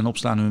vallen en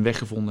opstaan hun weg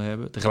gevonden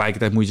hebben.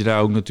 Tegelijkertijd moet je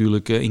daar ook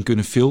natuurlijk in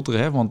kunnen filteren.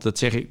 Hè? Want dat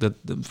zeg ik,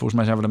 volgens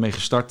mij zijn we daarmee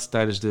gestart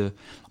tijdens de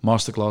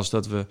masterclass,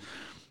 dat we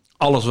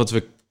alles wat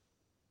we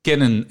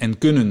kennen en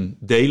kunnen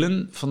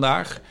delen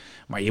vandaag.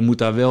 Maar je moet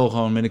daar wel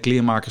gewoon met een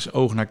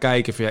kleermakersoog naar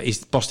kijken. Van, ja,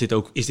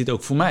 is dit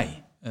ook voor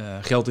mij?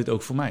 Geldt dit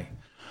ook voor mij?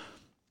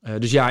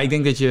 Dus ja, ik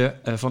denk dat je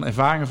van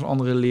ervaringen van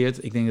anderen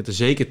leert. Ik denk dat er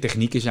zeker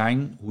technieken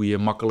zijn. Hoe je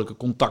makkelijker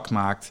contact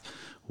maakt.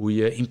 Hoe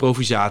je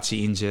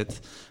improvisatie inzet.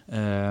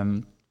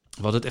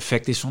 Wat het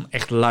effect is van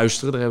echt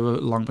luisteren. Daar hebben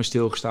we lang bij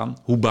stilgestaan.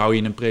 Hoe bouw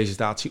je een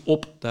presentatie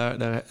op? Daar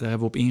hebben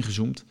we op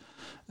ingezoomd.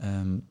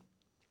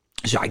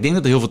 Dus ja, ik denk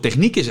dat er heel veel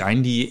technieken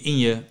zijn die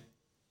je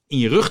in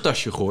je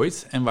rugtasje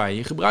gooit en waar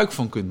je gebruik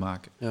van kunt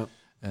maken. Ja.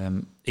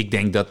 Ik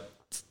denk dat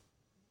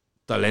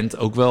talent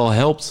ook wel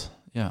helpt.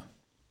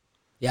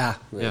 Ja,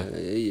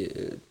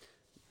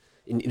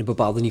 in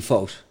bepaalde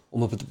niveaus.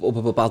 Om op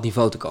een bepaald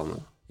niveau te komen.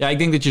 Ja, ik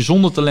denk dat je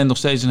zonder talent nog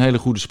steeds een hele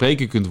goede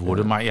spreker kunt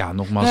worden. Ja. Maar ja,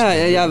 nogmaals...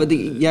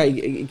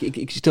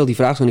 Ik stel die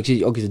vraag zo en ik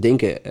zit ook eens te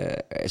denken.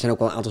 Er zijn ook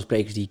wel een aantal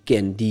sprekers die ik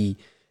ken die...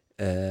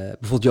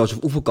 bijvoorbeeld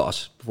Jozef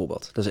Oevelkas,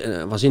 bijvoorbeeld. Dat is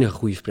een waanzinnige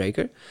goede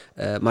spreker.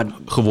 Maar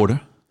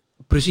geworden.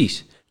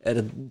 Precies.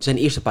 Zijn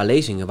eerste paar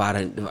lezingen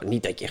waren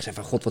niet dat je echt zei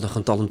van god, wat een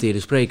getalenteerde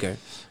spreker.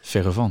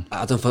 Verre van. Hij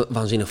had een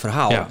waanzinnig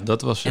verhaal. Ja,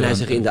 dat was. En hij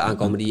zich in de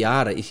aankomende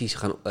jaren is hij zich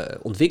gaan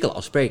ontwikkelen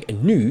als spreker. En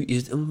nu is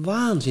het een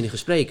waanzinnige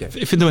spreker.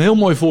 Ik vind hem een heel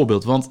mooi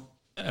voorbeeld, want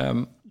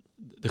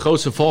de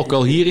grootste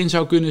valkuil hierin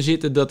zou kunnen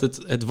zitten dat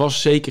het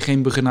was zeker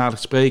geen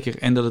begenadigd spreker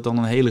en dat het dan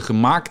een hele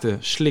gemaakte,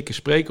 slikke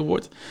spreker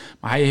wordt.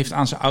 Maar hij heeft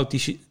aan zijn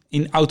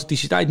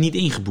authenticiteit niet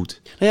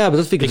ingeboet. Nou ja, maar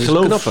dat vind ik dus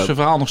geloof knappe. Zijn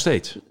verhaal nog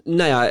steeds.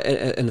 Nou ja,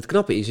 en het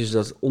knappe is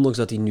dat ondanks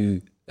dat hij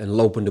nu een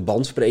lopende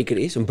bandspreker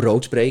is, een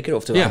broodspreker,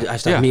 oftewel hij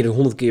staat meer dan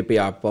 100 keer per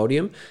jaar op het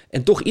podium,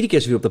 en toch iedere keer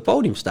als hij weer op het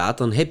podium staat,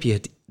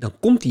 dan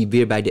komt hij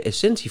weer bij de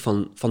essentie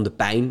van de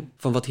pijn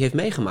van wat hij heeft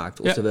meegemaakt.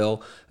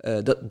 Oftewel,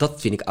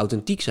 dat vind ik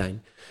authentiek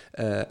zijn.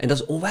 En dat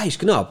is onwijs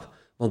knap.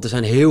 Want er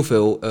zijn heel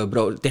veel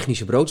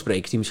technische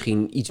broodsprekers die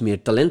misschien iets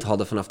meer talent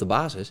hadden vanaf de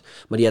basis,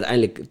 maar die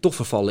uiteindelijk toch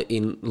vervallen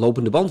in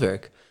lopende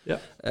bandwerk. Ja.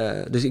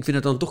 Dus ik vind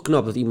het dan toch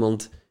knap dat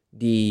iemand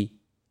die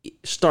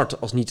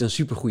start als niet een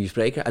supergoeie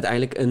spreker,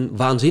 uiteindelijk een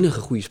waanzinnige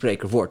goede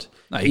spreker wordt.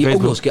 Nou, die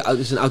ook nog eens een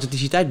keer zijn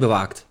authenticiteit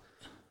bewaakt.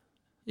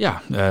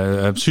 Ja,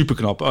 super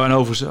knap. En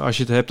overigens, als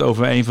je het hebt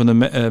over een van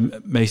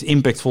de meest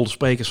impactvolle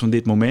sprekers van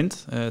dit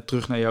moment.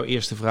 Terug naar jouw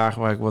eerste vraag,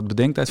 waar ik wat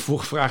bedenktijd voor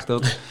gevraagd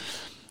had.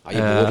 Je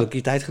hebt behoorlijk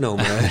je tijd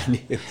genomen.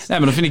 Nee, maar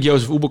dan vind ik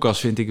Jozef Oebekas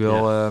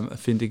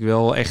vind ik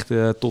wel echt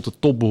tot de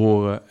top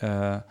behoren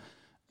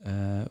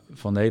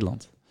van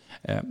Nederland.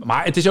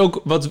 Maar het is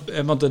ook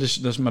want dat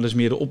is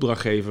meer de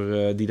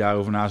opdrachtgever die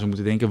daarover na zou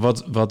moeten denken.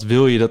 Wat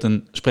wil je dat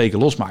een spreker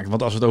losmaakt?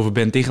 Want als we het over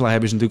Ben Tichelaar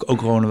hebben, is het natuurlijk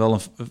ook gewoon wel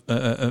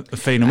een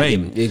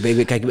fenomeen.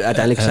 Ja, kijk,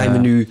 uiteindelijk zijn we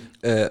nu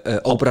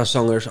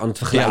operazangers aan het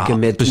vergelijken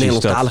met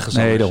Nederlandstalige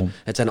zangers. Nee,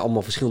 het zijn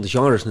allemaal verschillende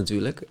genres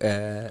natuurlijk.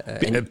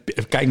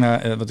 Kijk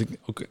naar wat ik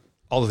ook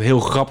altijd heel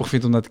grappig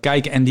vind om naar te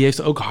kijken. En die heeft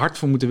er ook hard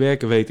voor moeten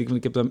werken, weet ik. Want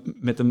ik heb daar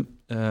met hem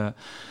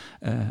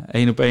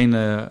 1-op-1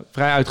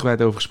 vrij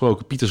uitgebreid over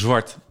gesproken. Pieter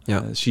Zwart,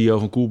 CEO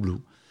van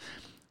Coolblue.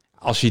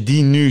 Als je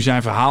die nu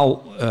zijn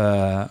verhaal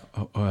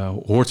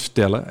hoort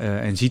vertellen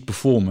en ziet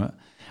performen,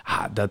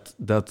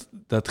 dat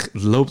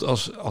loopt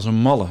als een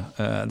malle.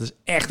 Dat is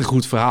echt een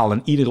goed verhaal.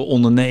 En iedere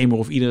ondernemer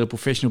of iedere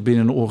professional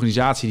binnen een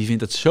organisatie, die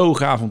vindt het zo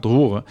gaaf om te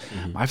horen.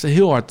 Maar hij heeft er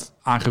heel hard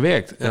aan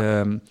gewerkt.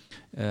 Ja.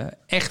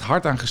 Echt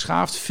hard aan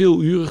geschaafd,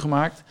 veel uren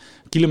gemaakt,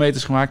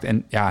 kilometers gemaakt.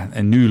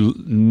 En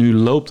nu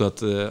loopt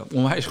dat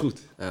onwijs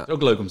goed. Ja. Dat is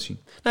ook leuk om te zien.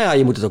 Nou ja,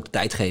 je moet het ook de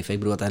tijd geven. Ik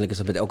bedoel, uiteindelijk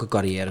is dat met elke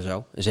carrière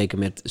zo. En zeker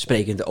met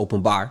spreken in het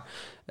openbaar.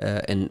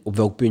 En op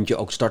welk punt je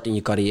ook start in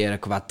je carrière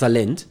qua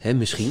talent, hè,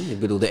 misschien. Ik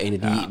bedoel, de ene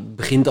die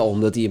begint al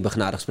omdat hij een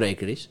begnadigd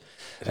spreker is.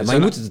 Maar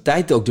je moet het de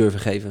tijd ook durven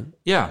geven.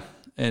 Ja,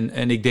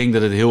 en ik denk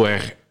dat het heel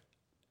erg...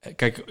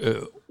 Kijk,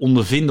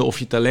 ondervinden of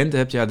je talent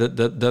hebt, ja,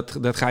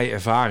 dat ga je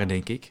ervaren,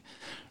 denk ik.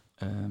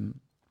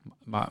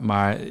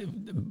 Maar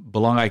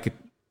belangrijke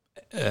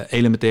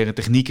elementaire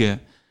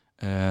technieken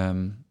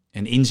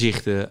en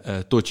inzichten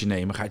tot je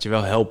nemen, gaat je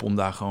wel helpen om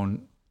daar gewoon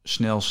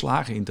snel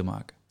slagen in te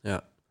maken.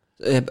 Ja.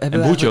 En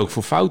moet je ook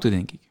voor fouten,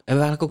 denk ik. Hebben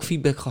we eigenlijk ook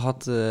feedback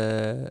gehad,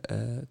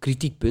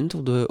 kritiekpunt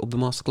op de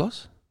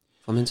masterclass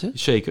van mensen?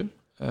 Zeker.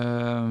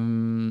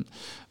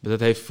 Dat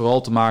heeft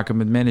vooral te maken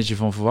met managen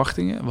van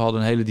verwachtingen. We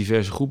hadden een hele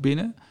diverse groep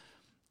binnen.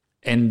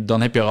 En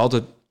dan heb je er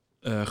altijd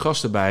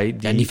gasten bij.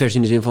 Die... Ja, divers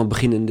in de zin van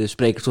beginnende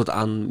sprekers tot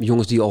aan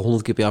jongens die al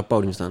 100 keer per jaar op het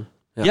podium staan.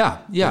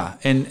 Ja.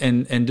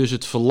 En dus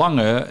het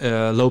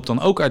verlangen loopt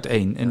dan ook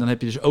uiteen. En dan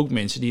heb je dus ook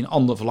mensen die een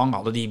ander verlangen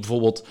hadden, die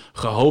bijvoorbeeld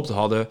gehoopt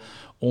hadden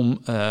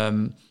om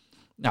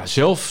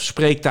zelf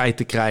spreektijd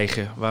te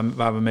krijgen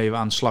waar we mee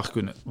aan de slag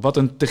kunnen. Wat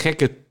een te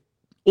gekke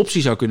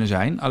optie zou kunnen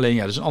zijn. Alleen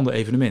dat is een ander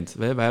evenement.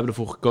 We hebben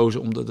ervoor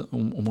gekozen om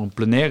er een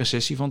plenaire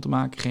sessie van te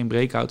maken. Geen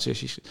breakout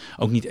sessies.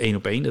 Ook niet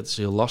 1-op-1. Dat is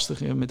heel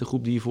lastig met de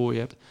groep die je voor je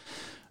hebt.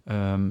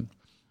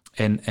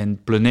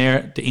 En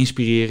plenair te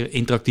inspireren,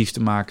 interactief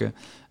te maken.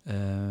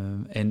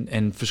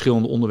 En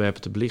verschillende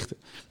onderwerpen te belichten.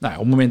 Nou, op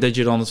het moment dat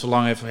je dan het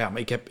verlangen hebt van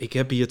maar ik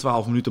heb hier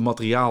 12 minuten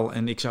materiaal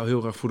en ik zou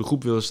heel graag voor de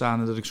groep willen staan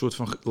en dat ik soort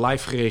van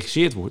live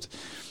geregisseerd word,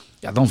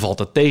 dan valt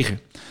dat tegen.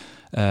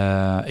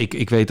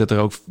 Ik weet dat er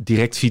ook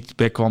direct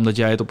feedback kwam dat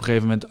jij het op een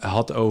gegeven moment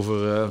had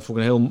over, vond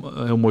ik een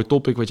heel mooi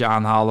topic wat je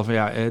aanhaalde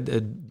van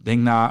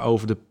denk na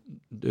over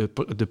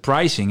de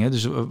pricing. Hè?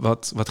 Dus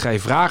wat ga je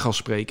vragen als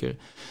spreker?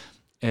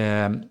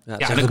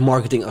 Het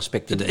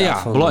marketingaspect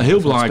inderdaad. Ja,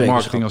 heel belangrijk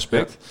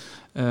marketingaspect.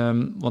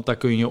 Want daar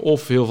kun je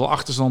of heel veel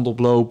achterstand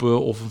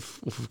oplopen of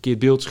een verkeerd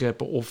beeld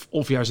scheppen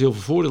of juist heel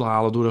veel voordeel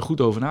halen door er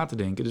goed over na te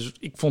denken. Dus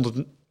ik vond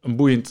het een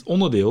boeiend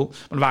onderdeel.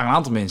 Maar er waren een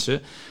aantal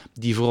mensen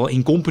die vooral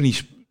in company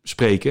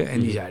spreken en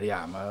die zeiden,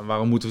 maar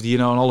waarom moeten we het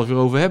hier nou een half uur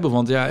over hebben?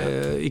 Want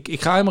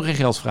ik ga helemaal geen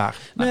geld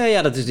vragen.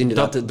 Nou, dat is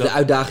inderdaad de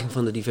uitdaging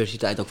van de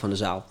diversiteit ook van de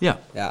zaal. Ja,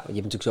 je hebt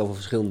natuurlijk zoveel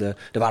verschillende...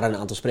 Er waren een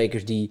aantal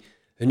sprekers die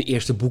hun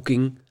eerste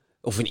boeking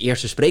of een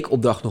eerste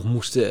spreekopdracht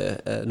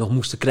nog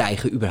moesten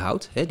krijgen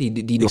überhaupt. Hè?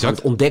 Die nog aan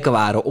het ontdekken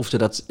waren of ze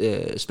dat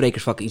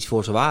sprekersvak iets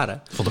voor ze waren.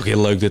 Ik vond het ook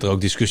heel leuk dat er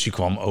ook discussie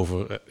kwam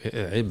over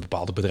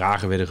bepaalde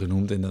bedragen werden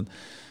genoemd. En dan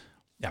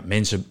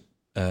mensen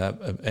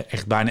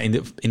echt bijna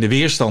in de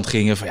weerstand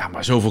gingen van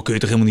maar zoveel kun je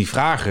toch helemaal niet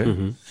vragen.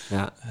 Mm-hmm.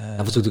 Ja, dat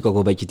was natuurlijk ook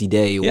wel een beetje het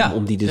idee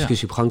om die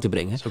discussie op gang te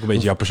brengen. Dat is ook een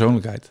beetje jouw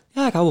persoonlijkheid.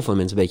 Ja, ik hou wel van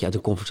mensen een beetje uit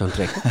hun comfortzone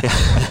trekken.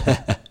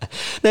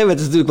 Nee, maar het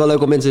is natuurlijk wel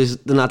leuk om mensen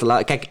daarna te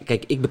laten...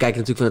 Kijk, ik bekijk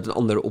het natuurlijk vanuit een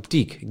andere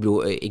optiek. Ik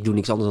bedoel, ik doe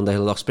niks anders dan de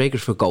hele dag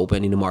sprekers verkopen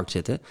en in de markt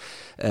zetten.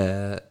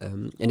 En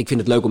ik vind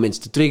het leuk om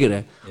mensen te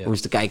triggeren. Ja. Om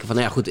eens te kijken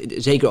van, goed,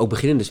 zeker ook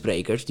beginnende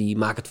sprekers, die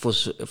maken het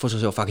voor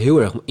zichzelf vaak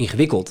heel erg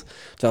ingewikkeld.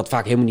 Terwijl het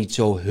vaak helemaal niet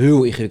zo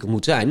heel ingewikkeld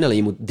moet zijn. Alleen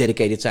je moet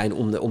dedicated zijn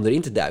om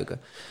erin te duiken.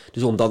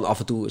 Dus om dan af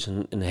en toe eens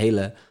een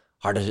hele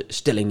harde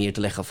stelling neer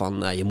te leggen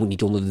van je moet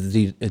niet onder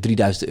de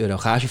 €3.000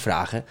 gage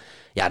vragen.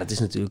 Ja, dat is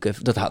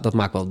natuurlijk dat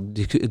maakt wel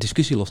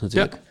discussie los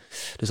natuurlijk. Ja.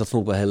 Dus dat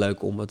vond ik wel heel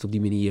leuk om het op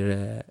die manier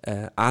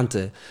aan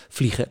te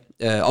vliegen.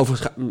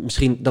 Overigens,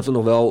 misschien dat we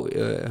nog wel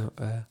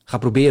gaan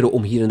proberen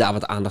om hier en daar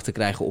wat aandacht te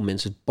krijgen om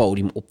mensen het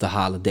podium op te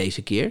halen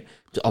deze keer.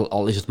 Dus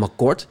al is het maar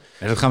kort.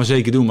 Ja, dat gaan we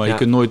zeker doen, maar je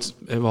kunt nooit...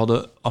 We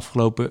hadden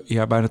afgelopen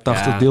jaar bijna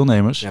 80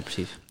 deelnemers. Ja,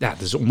 precies. Ja,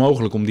 het is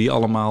onmogelijk om die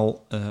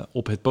allemaal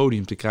op het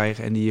podium te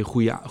krijgen en die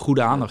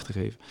goede aandacht te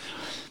geven.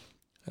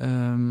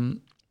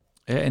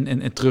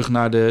 En terug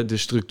naar de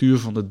structuur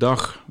van de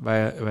dag.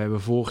 Wij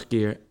hebben vorige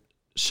keer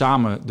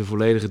samen de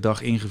volledige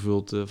dag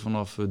ingevuld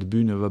vanaf de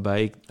bühne,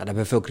 waarbij ik... Nou, daar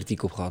hebben we veel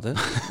kritiek op gehad, hè?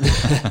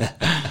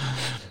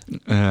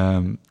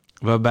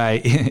 Waarbij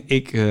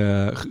ik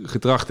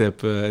getracht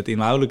heb het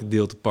inhoudelijke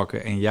deel te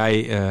pakken en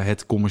jij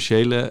het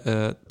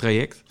commerciële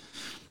traject.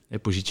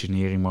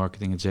 Positionering,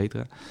 marketing, et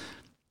cetera.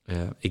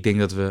 Ik denk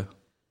dat we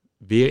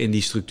weer in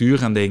die structuur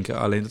gaan denken.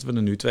 Alleen dat we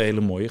er nu 2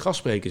 hele mooie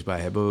gastsprekers bij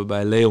hebben.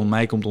 Waarbij Leon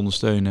mij komt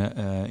ondersteunen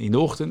in de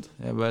ochtend.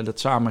 Hebben we dat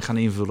samen gaan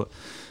invullen.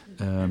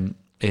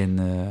 En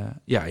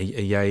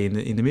jij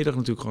in de middag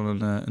natuurlijk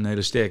gewoon een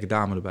hele sterke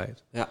dame erbij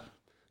hebt. Ja,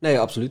 nee,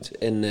 absoluut.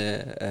 En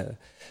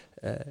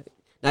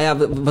nou ja,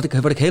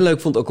 wat ik heel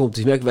leuk vond ook om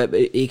te merken...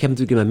 Ik heb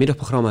natuurlijk in mijn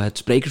middagprogramma het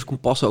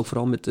sprekerskompas ook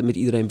vooral met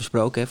iedereen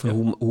besproken. Hè,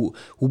 van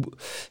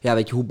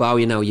hoe bouw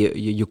je nou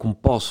je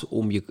kompas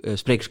om je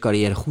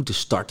sprekerscarrière goed te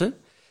starten?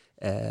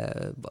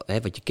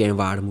 Wat je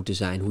kernwaarden moeten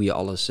zijn, hoe je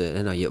alles...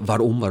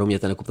 waarom je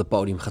uiteindelijk op het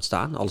podium gaat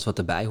staan, alles wat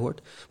erbij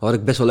hoort. Maar wat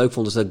ik best wel leuk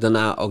vond, is dat ik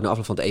daarna ook na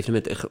afloop van het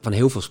evenement... van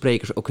heel veel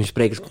sprekers ook hun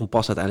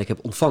sprekerskompas uiteindelijk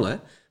heb ontvangen.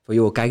 Van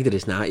joh, kijk er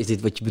eens naar, is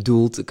dit wat je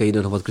bedoelt? Kun je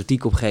er nog wat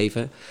kritiek op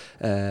geven?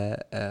 En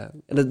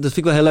dat vind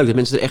ik wel heel leuk, dat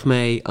mensen er echt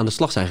mee aan de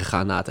slag zijn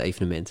gegaan na het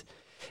evenement.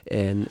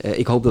 En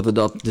ik hoop dat we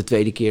dat de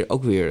tweede keer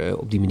ook weer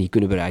op die manier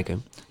kunnen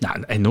bereiken.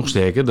 Nou, en nog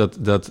sterker,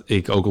 dat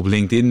ik ook op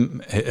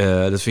LinkedIn,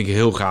 dat vind ik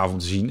heel gaaf om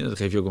te zien. Dat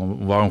geeft je ook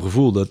een warm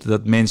gevoel.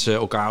 Dat mensen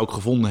elkaar ook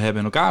gevonden hebben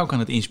en elkaar ook aan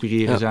het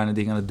inspireren zijn en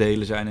dingen aan het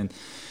delen zijn. En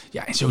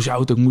zo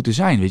zou het ook moeten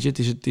zijn, weet je.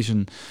 Het is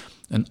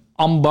een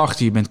ambacht,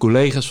 je bent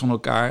collega's van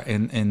elkaar.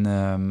 En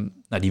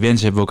die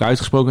wensen hebben we ook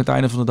uitgesproken aan het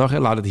einde van de dag. Hè.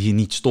 Laat het hier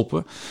niet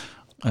stoppen.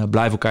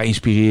 Blijf elkaar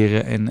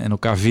inspireren en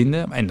elkaar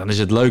vinden. En dan is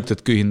het leuk,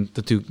 dat kun je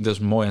natuurlijk, dat is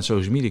mooi aan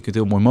social media, je kunt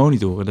heel mooi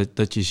monitoren,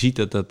 dat je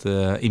ziet dat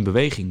in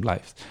beweging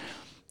blijft.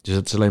 Dus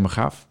dat is alleen maar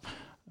gaaf.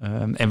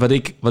 En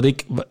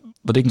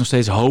wat ik nog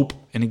steeds hoop,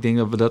 en ik denk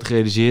dat we dat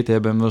gerealiseerd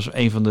hebben, en dat was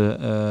een van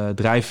de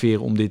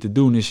drijfveren om dit te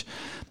doen, is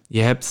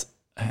je hebt,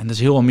 en dat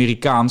is heel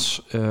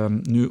Amerikaans,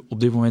 nu op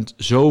dit moment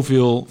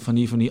zoveel van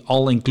die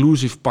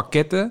all-inclusive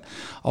pakketten,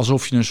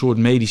 alsof je een soort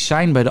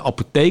medicijn bij de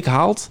apotheek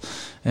haalt,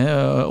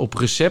 op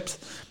recept.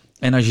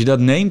 En als je dat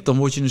neemt, dan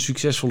word je een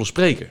succesvolle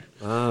spreker.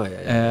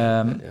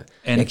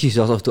 En ik zie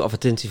zelfs af en toe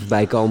advertenties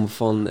voorbij komen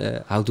van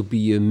how to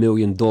be a $1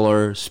 million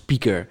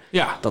speaker.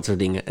 Ja. Dat soort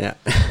dingen. Ja.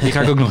 Die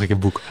ga ik ook nog een keer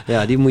boeken.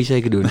 Ja, die moet je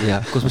zeker doen.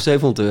 Ja, kost me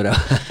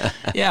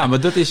 €700. Ja,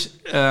 maar dat is...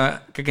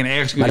 kijk, en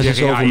ergens kun je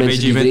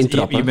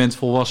zeggen, je bent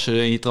volwassen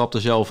en je trapt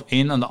er zelf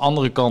in. Aan de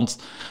andere kant,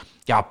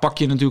 pak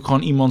je natuurlijk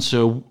gewoon iemands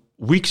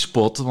weak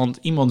spot. Want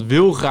iemand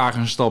wil graag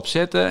een stap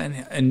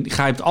zetten en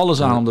grijpt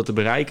alles aan om dat te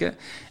bereiken.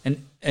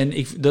 En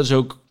dat is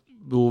ook...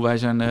 Ik bedoel, wij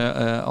zijn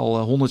al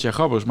 100 jaar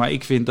gabbers, maar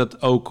ik vind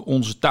dat ook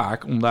onze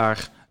taak om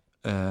daar...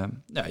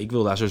 ik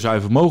wil daar zo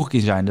zuiver mogelijk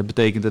in zijn. Dat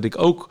betekent dat ik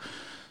ook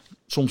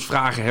soms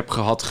vragen heb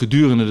gehad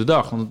gedurende de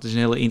dag. Want het is een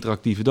hele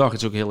interactieve dag.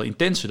 Het is ook een hele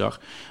intense dag.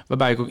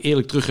 Waarbij ik ook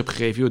eerlijk terug heb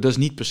gegeven... Joh, dat is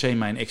niet per se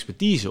mijn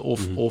expertise.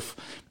 Of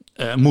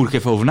moet ik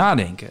even over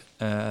nadenken.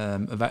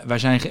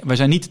 Wij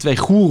zijn niet de 2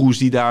 goeroes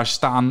die daar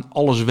staan,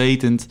 alles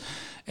wetend...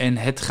 en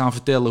het gaan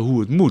vertellen hoe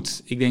het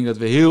moet. Ik denk dat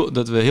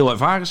we heel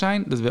ervaren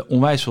zijn. Dat we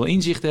onwijs veel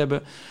inzicht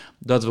hebben.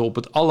 Dat we op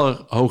het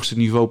allerhoogste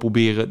niveau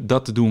proberen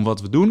dat te doen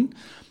wat we doen.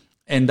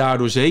 En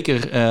daardoor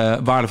zeker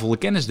waardevolle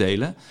kennis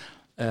delen.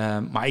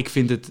 Maar ik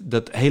vind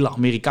dat hele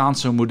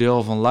Amerikaanse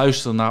model van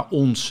luisteren naar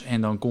ons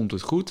en dan komt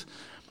het goed.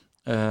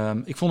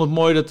 Ik vond het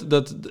mooi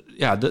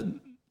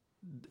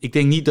ik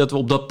denk niet dat we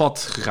op dat pad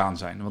gegaan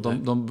zijn.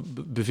 Want dan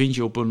bevind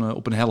je op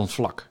een hellend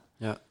vlak.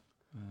 Ja.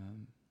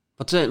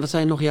 Wat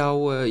zijn nog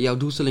jouw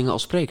doelstellingen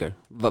als spreker?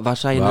 Waar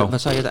zou je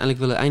uiteindelijk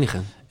willen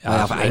eindigen?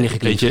 Of eindigen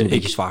klinkt een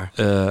beetje zwaar.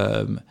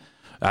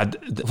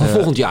 Voor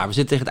volgend jaar. We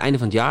zitten tegen het einde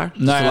van het jaar. Dus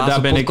de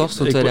laatste podcast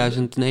van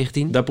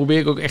 2019. Daar probeer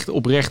ik ook echt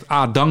oprecht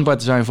dankbaar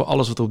te zijn voor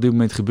alles wat er op dit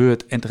moment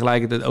gebeurt. En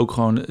tegelijkertijd ook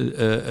gewoon... dat is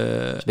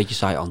een beetje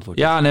saai antwoord.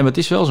 Ja, nee, maar het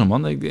is wel zo,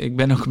 man. Ik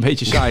ben ook een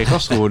beetje saai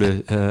gast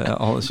geworden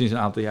al sinds een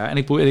aantal jaar. En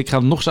ik ga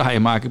het nog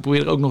saaier maken. Ik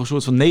probeer er ook nog een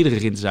soort van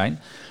nederig in te zijn.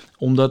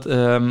 Omdat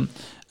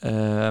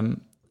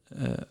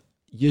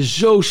je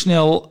zo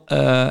snel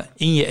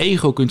in je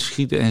ego kunt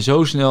schieten en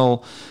zo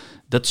snel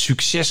dat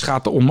succes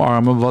gaat te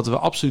omarmen, wat we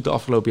absoluut de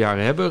afgelopen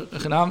jaren hebben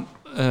gedaan.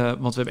 Want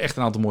we hebben echt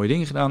een aantal mooie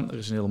dingen gedaan. Er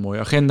is een hele mooie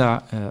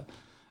agenda.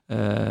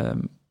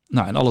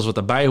 En alles wat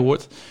daarbij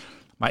hoort.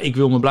 Maar ik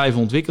wil me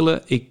blijven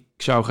ontwikkelen. Ik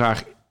zou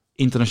graag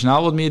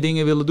internationaal wat meer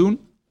dingen willen doen.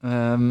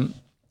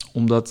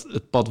 Omdat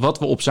het pad wat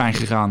we op zijn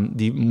gegaan,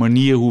 die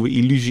manier hoe we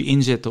illusie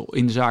inzetten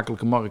in de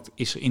zakelijke markt,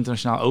 is er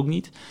internationaal ook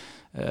niet.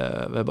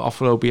 We hebben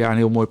afgelopen jaar een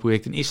heel mooi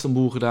project in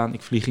Istanbul gedaan.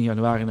 Ik vlieg in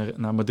januari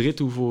naar Madrid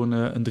toe voor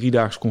een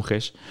 3-daags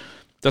congres.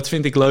 Dat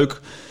vind ik leuk.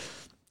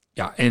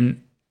 Ja,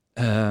 en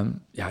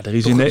Ja, er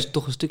is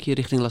toch een stukje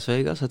richting Las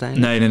Vegas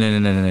uiteindelijk?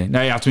 Nee.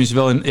 Nou ja, tenminste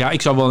wel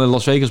ik zou wel in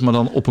Las Vegas, maar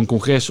dan op een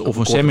congres of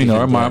een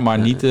seminar, maar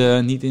niet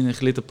in een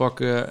glitterpak.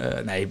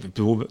 Nee, ik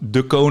bedoel,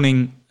 de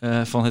koning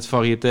van het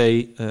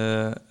variété. Hoe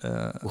gaat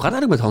het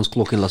eigenlijk met Hans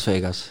Klok in Las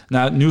Vegas?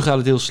 Nou, nu gaat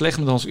het heel slecht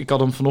met Hans. Ik had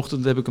hem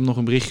vanochtend, heb ik hem nog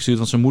een bericht gestuurd,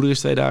 want zijn moeder is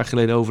 2 dagen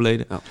geleden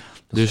overleden. Ja,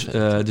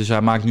 dus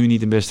hij maakt nu niet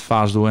de beste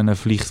fase door en hij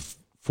vliegt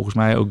volgens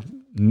mij ook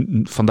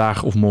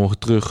vandaag of morgen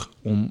terug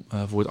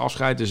voor het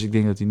afscheid. Dus ik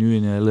denk dat hij nu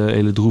in een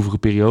hele droevige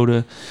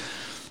periode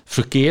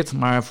verkeert.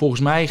 Maar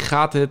volgens mij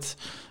gaat het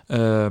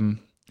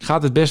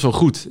best wel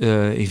goed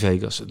in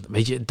Vegas.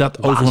 Weet je,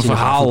 dat over een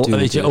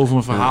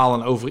verhaal,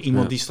 en over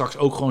iemand die straks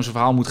ook gewoon zijn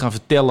verhaal moet gaan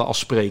vertellen als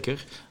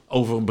spreker.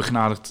 Over een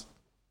begenadigd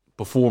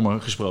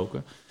performer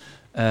gesproken.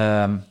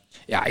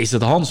 Is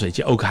dat Hans, weet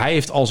je. Ook hij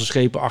heeft al zijn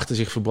schepen achter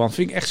zich verbrand.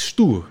 Vind ik echt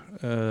stoer.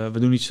 We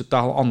doen iets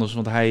totaal anders,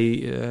 want hij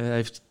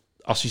heeft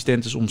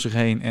assistentes om zich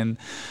heen en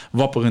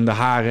wapperende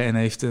haren en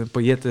heeft een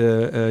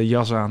pailletten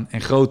jas aan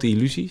en grote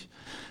illusies.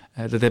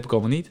 Dat heb ik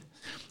allemaal niet.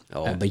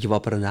 Een beetje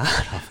wapperende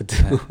haren af en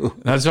toe. Nou,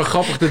 het is wel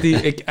grappig dat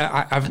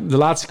de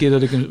laatste keer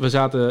dat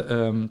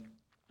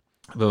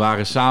we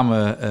waren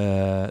samen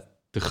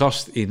te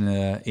gast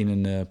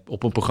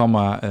op een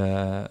programma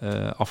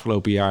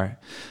afgelopen jaar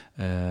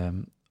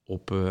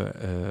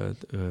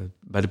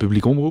bij de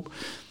publieke omroep.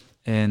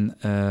 En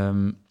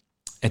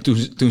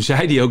toen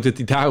zei hij ook dat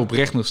hij daar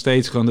oprecht nog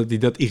steeds gewoon dat hij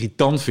dat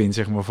irritant vindt,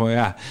 zeg maar. Van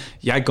ja,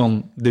 jij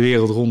kan de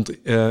wereld rond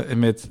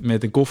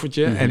met een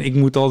koffertje en ik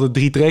moet altijd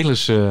 3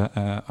 trailers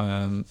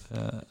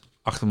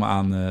achter me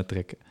aan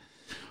trekken.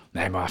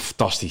 Nee, maar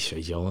fantastisch,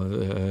 weet je wel.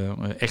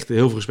 Echt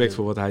heel veel respect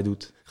voor wat hij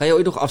doet. Ga je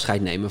ooit nog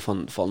afscheid nemen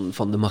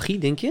van de magie,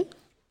 denk je?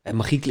 En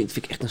magie klinkt,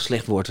 vind ik echt een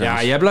slecht woord.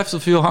 Ja, jij blijft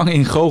er veel hangen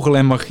in goochelen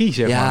en magie,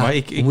 zeg maar. Maar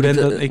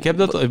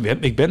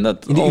ik ben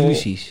dat in de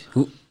illusies.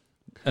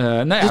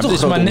 Dat is toch een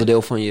groot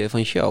onderdeel van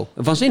je show.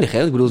 Waanzinnig,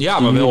 hè? Ik bedoel, ja,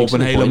 maar wel op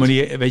een hele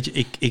manier. Weet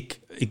je,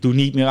 ik doe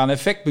niet meer aan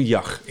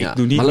effectbejag. Ik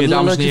doe niet meer,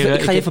 dames en heren.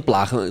 Ik ga je even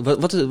plagen.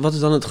 Wat is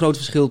dan het grote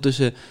verschil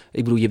tussen...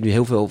 Ik bedoel, je hebt nu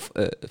heel veel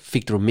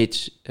Victor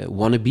Mits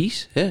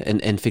wannabes. Hè?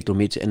 En Victor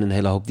Mits en een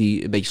hele hoop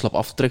die een beetje slap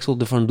aftreksel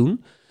ervan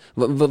doen.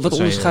 Wat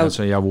onderscheidt... Dat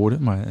zijn jouw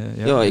woorden, maar...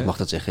 ik mag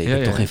dat zeggen. Ik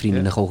heb toch geen vrienden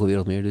in de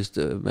goochelwereld meer, dus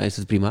mij is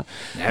het prima.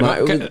 Nee,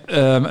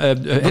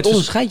 wat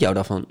onderscheidt jou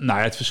daarvan? Nou,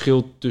 het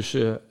verschil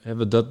tussen...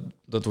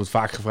 Dat wordt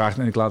vaak gevraagd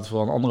en ik laat het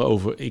vooral aan anderen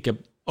over. Ik heb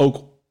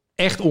ook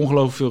echt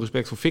ongelooflijk veel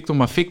respect voor Victor.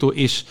 Maar Victor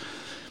is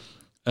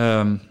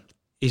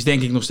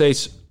denk ik nog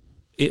steeds...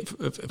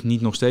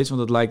 Niet nog steeds,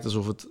 want het lijkt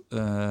alsof het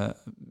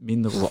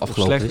minder of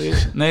slechter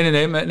is.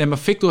 Nee, maar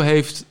Victor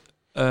heeft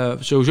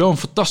sowieso een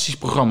fantastisch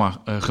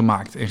programma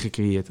gemaakt en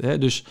gecreëerd. Hè?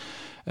 Dus,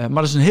 maar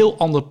dat is een heel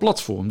ander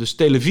platform. Dus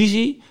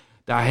televisie,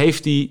 daar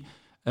heeft hij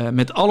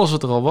met alles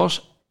wat er al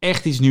was...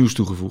 echt iets nieuws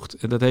toegevoegd.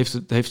 En dat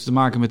heeft te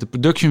maken met de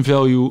production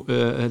value,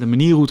 de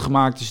manier hoe het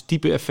gemaakt is,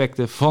 type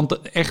effecten,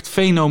 echt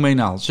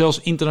fenomenaal.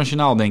 Zelfs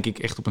internationaal denk ik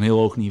echt op een heel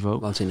hoog niveau.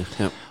 Waanzinnig,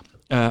 ja.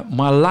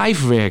 Maar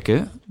live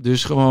werken,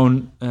 dus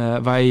gewoon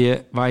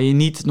waar je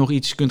niet nog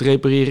iets kunt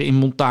repareren in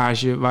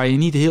montage, waar je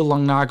niet heel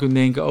lang na kunt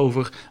denken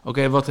over,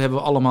 oké, wat hebben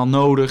we allemaal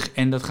nodig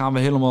en dat gaan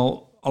we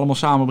allemaal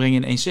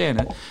samenbrengen in 1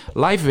 scène.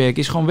 Live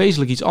werken is gewoon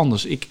wezenlijk iets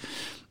anders. Ik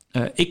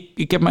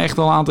heb me echt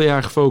al een aantal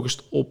jaar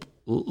gefocust op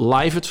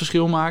live het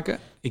verschil maken.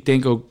 Ik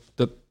denk ook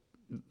dat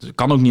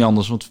kan ook niet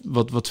anders, want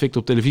wat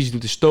Victor op televisie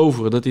doet is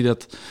toveren, dat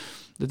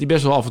hij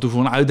best wel af en toe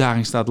voor een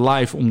uitdaging staat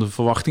live om de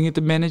verwachtingen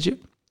te managen.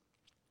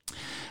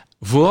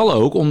 Vooral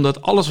ook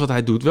omdat alles wat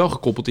hij doet wel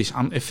gekoppeld is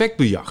aan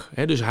effectbejag.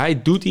 Dus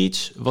hij doet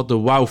iets wat de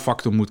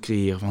wow-factor moet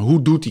creëren. Van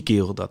hoe doet die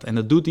kerel dat? En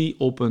dat doet hij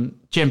op een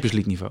Champions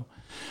League niveau.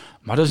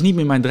 Maar dat is niet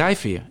meer mijn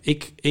drijfveer.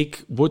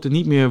 Ik word er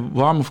niet meer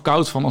warm of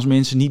koud van als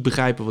mensen niet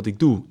begrijpen wat ik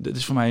doe. Dat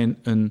is voor mij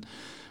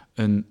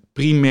een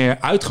primair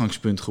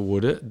uitgangspunt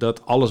geworden.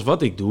 Dat alles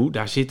wat ik doe,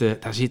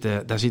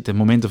 daar zitten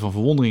momenten van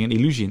verwondering en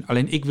illusie in.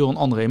 Alleen ik wil een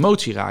andere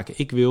emotie raken.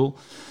 Ik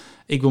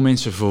wil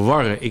mensen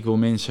verwarren. Ik wil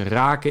mensen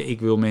raken. Ik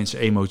wil mensen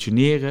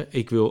emotioneren.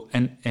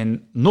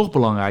 En nog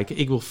belangrijker,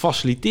 ik wil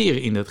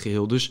faciliteren in dat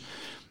geheel. Dus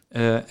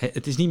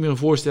het is niet meer een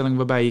voorstelling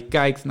waarbij je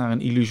kijkt naar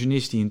een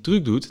illusionist die een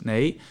truc doet.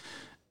 Nee,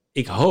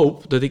 ik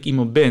hoop dat ik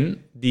iemand ben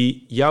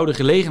die jou de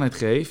gelegenheid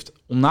geeft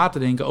om na te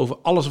denken over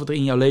alles wat er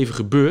in jouw leven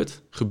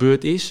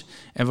gebeurd is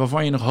en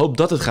waarvan je nog hoopt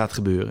dat het gaat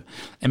gebeuren.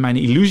 En mijn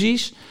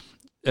illusies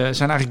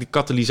zijn eigenlijk de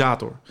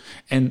katalysator.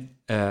 En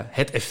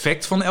het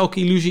effect van elke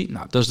illusie,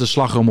 nou, dat is de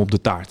slagroom op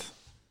de taart.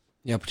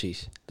 Ja,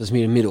 precies. Dat is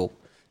meer een middel.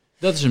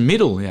 Dat is een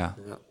middel, ja.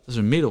 Dat is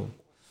een middel.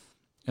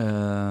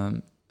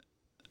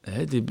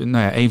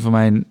 Een van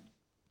mijn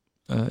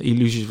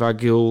illusies waar ik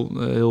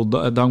heel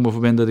dankbaar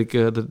voor ben dat ik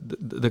het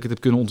heb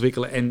kunnen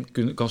ontwikkelen en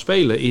kan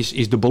spelen,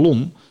 is de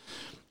ballon.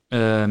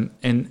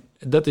 En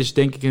dat is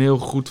denk ik een heel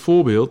goed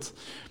voorbeeld.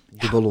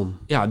 De ballon.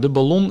 Ja, de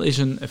ballon is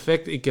een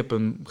effect. Ik heb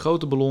een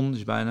grote ballon, die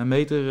is bijna 1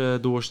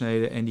 meter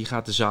doorsnede en die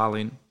gaat de zaal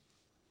in.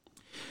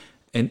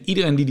 En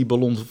iedereen die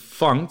ballon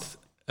vangt,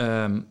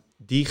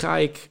 die ga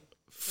ik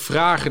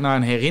vragen naar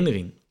een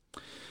herinnering.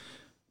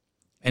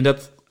 En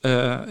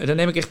dan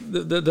neem ik echt,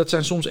 dat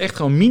zijn soms echt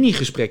gewoon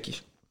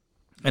mini-gesprekjes.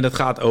 En dat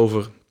gaat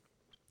over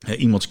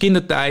iemands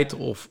kindertijd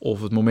of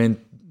het moment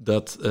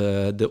dat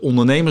de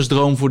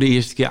ondernemersdroom voor de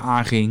eerste keer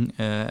aanging.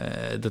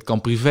 Dat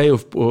kan privé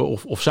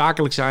of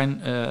zakelijk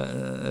zijn,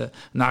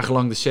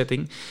 nagelang de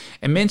setting.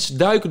 En mensen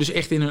duiken dus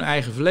echt in hun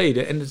eigen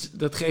verleden. En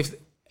dat geeft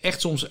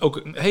echt soms ook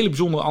een hele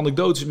bijzondere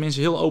anekdotes. Dat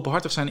mensen heel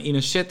openhartig zijn in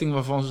een setting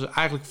waarvan ze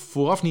eigenlijk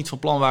vooraf niet van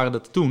plan waren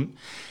dat te doen.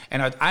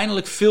 En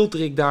uiteindelijk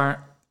filter ik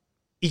daar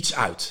iets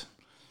uit.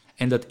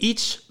 En dat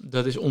iets,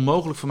 dat is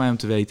onmogelijk voor mij om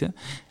te weten.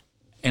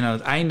 En aan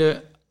het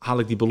einde haal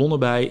ik die ballon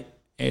erbij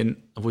en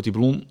dan wordt die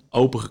ballon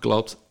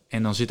opengeklapt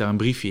en dan zit daar een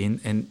briefje in.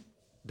 En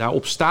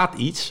daarop staat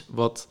iets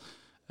wat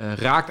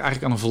raakt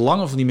eigenlijk aan een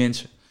verlangen van die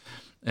mensen.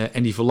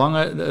 En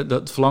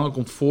dat verlangen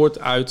komt voort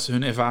uit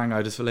hun ervaring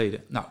uit het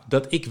verleden. Nou,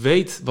 dat ik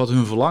weet wat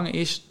hun verlangen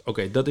is,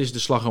 oké, dat is de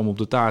slagroom op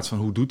de taart van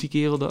hoe doet die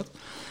kerel dat.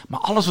 Maar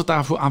alles wat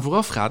daar aan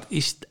vooraf gaat,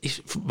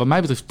 is wat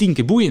mij betreft 10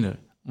 keer boeiender.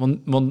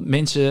 Want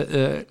mensen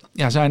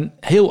zijn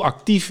heel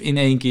actief in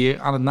één keer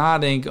aan het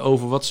nadenken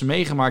over wat ze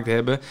meegemaakt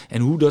hebben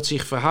en hoe dat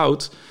zich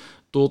verhoudt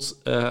tot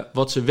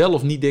wat ze wel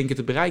of niet denken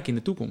te bereiken in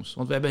de toekomst.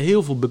 Want we hebben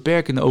heel veel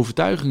beperkende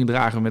overtuigingen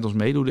dragen we met ons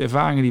mee door de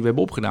ervaringen die we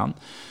hebben opgedaan.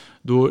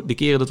 Door de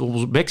keren dat we op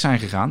ons bek zijn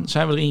gegaan,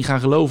 zijn we erin gaan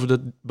geloven dat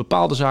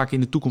bepaalde zaken in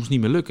de toekomst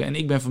niet meer lukken. En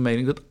ik ben van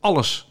mening dat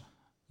alles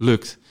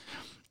lukt.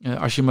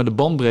 Als je maar de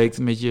band breekt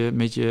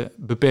met je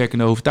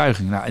beperkende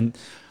overtuiging. Nou, en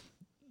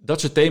dat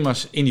soort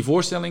thema's in die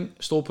voorstelling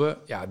stoppen,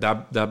 ja,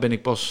 daar ben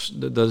ik pas.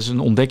 Dat is een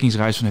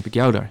ontdekkingsreis van heb ik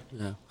jou daar.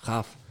 Ja,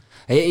 gaaf.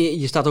 Hey,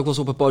 je staat ook wel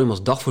eens op het podium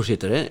als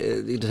dagvoorzitter. Hè?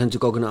 Er zijn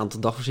natuurlijk ook een aantal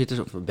dagvoorzitters,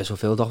 of best wel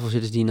veel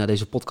dagvoorzitters die naar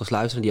deze podcast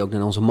luisteren, die ook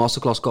naar onze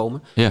masterclass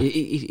komen. Ja.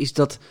 Is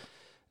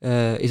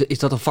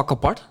dat een vak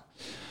apart?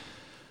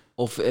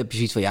 Of heb je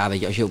zoiets van, ja, weet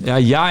je, als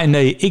je... Ja en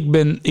nee.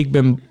 Ik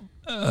ben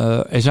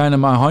er zijn er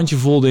maar een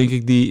handjevol, denk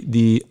ik,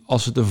 die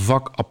als het een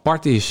vak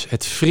apart is,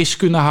 het fris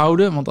kunnen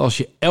houden. Want als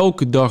je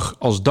elke dag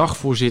als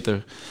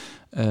dagvoorzitter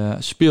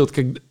speelt...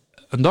 Kijk,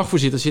 een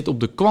dagvoorzitter zit op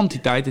de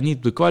kwantiteit en niet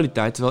op de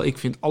kwaliteit. Terwijl ik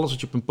vind, alles wat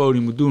je op een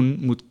podium moet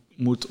doen,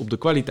 moet op de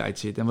kwaliteit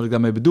zitten. En wat ik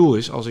daarmee bedoel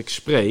is, als ik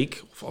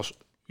spreek, of als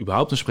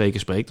überhaupt een spreker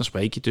spreekt, dan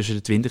spreek je tussen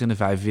de 20 en de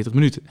 45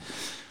 minuten. En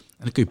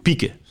dan kun je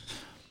pieken.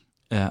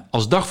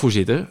 Als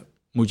dagvoorzitter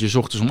moet je 's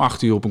ochtends om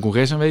 8 uur op een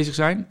congres aanwezig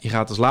zijn. Je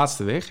gaat als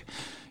laatste weg.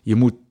 Je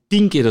moet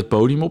 10 keer dat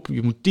podium op.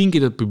 Je moet 10 keer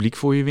dat publiek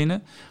voor je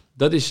winnen.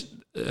 Dat is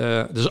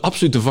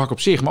absoluut een vak op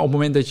zich. Maar op het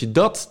moment dat je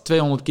dat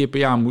 200 keer per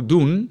jaar moet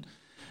doen,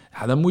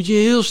 ja, dan moet je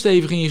heel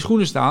stevig in je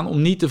schoenen staan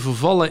om niet te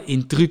vervallen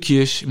in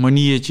trucjes,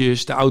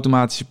 maniertjes, de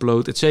automatische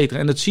piloot, et cetera.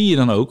 En dat zie je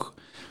dan ook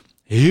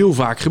heel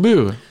vaak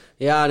gebeuren.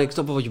 Ja, ik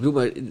snap wel wat je bedoelt,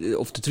 maar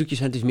of de trucjes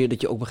zijn, het is meer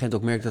dat je ook begint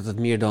ook merkt dat het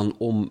meer dan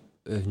om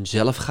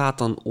hunzelf gaat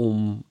dan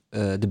om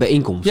de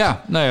bijeenkomst.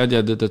 Ja, nou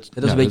ja, dat is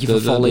een beetje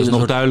vervallen in een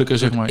nog duidelijker,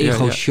 zeg maar.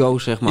 Ego-show,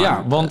 zeg maar.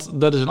 Ja, want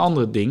dat is een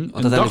ander ding.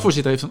 Een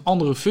dagvoorzitter heeft een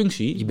andere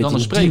functie dan een spreker.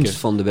 Je bent in dienst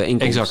van de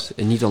bijeenkomst, exact,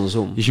 en niet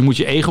andersom. Dus je moet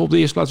je ego op de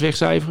eerste plaats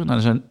wegcijferen. Nou,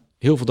 er zijn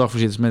heel veel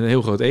dagvoorzitters met een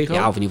heel groot ego.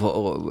 Ja, of in ieder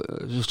geval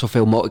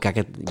zoveel mogelijk.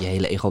 Kijk, je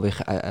hele ego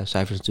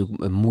wegcijferen is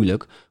natuurlijk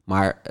moeilijk.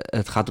 Maar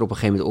het gaat er op een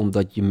gegeven moment om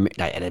dat je...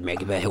 Nou ja, dat merk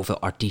je bij heel veel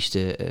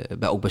artiesten.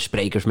 Ook bij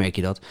sprekers merk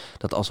je dat.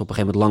 Dat als ze op een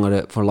gegeven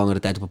moment voor langere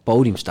tijd op een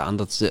podium staan,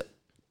 dat ze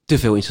te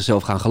veel in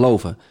zichzelf gaan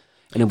geloven.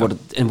 En dan wordt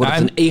het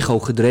een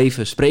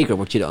ego-gedreven spreker,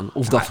 word je dan,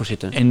 of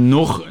dagvoorzitter. En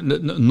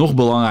nog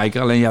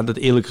belangrijker, alleen ja, dat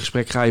eerlijke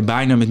gesprek ga je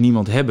bijna met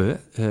niemand hebben.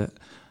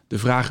 De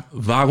vraag,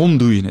 waarom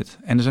doe je het?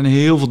 En er zijn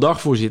heel veel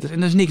dagvoorzitters,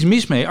 en er is niks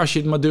mis mee als je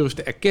het maar durft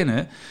te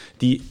erkennen,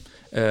 die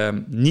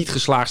niet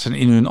geslaagd zijn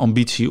in hun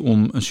ambitie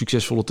om een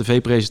succesvolle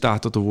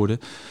tv-presentator te worden.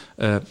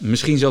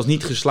 Misschien zelfs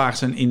niet geslaagd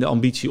zijn in de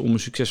ambitie om een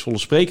succesvolle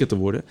spreker te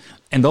worden.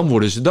 En dan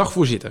worden ze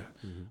dagvoorzitter.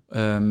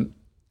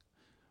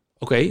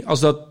 Oké,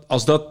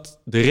 als dat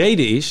de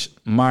reden is,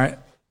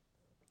 maar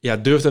ja,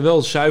 durf daar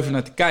wel zuiver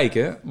naar te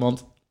kijken.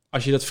 Want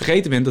als je dat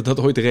vergeten bent dat dat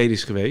ooit de reden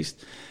is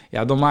geweest,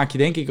 ja, dan maak je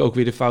denk ik ook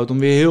weer de fout om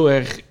weer heel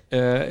erg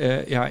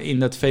in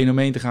dat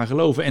fenomeen te gaan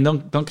geloven. En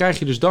dan krijg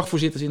je dus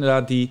dagvoorzitters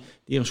inderdaad die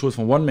er een soort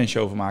van one-man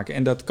show van maken.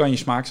 En dat kan je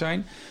smaak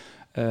zijn.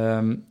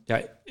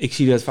 Ik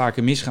zie dat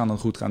vaker misgaan dan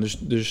goed gaan. Dus...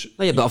 Nou,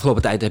 je hebt de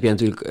afgelopen tijd heb je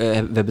natuurlijk... we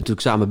hebben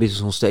natuurlijk samen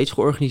Business on Stage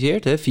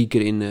georganiseerd. Hè? 4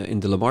 keer in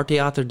de Lamar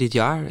Theater dit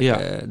jaar.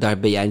 Ja. Daar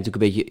ben jij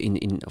natuurlijk een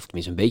beetje of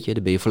tenminste een beetje,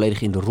 daar ben je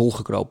volledig in de rol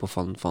gekropen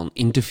van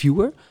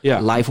interviewer.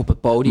 Ja. Live op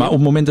het podium. Maar op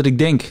het moment dat ik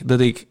denk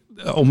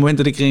op het moment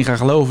dat ik erin ga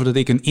geloven dat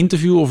ik een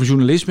interviewer of een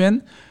journalist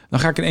ben, dan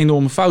ga ik een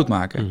enorme fout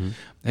maken.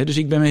 Mm-hmm. Dus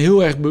ik ben me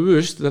heel erg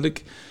bewust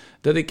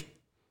dat ik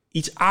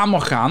iets aan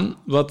mag gaan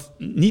wat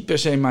niet per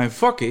se mijn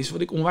vak is,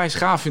 wat ik onwijs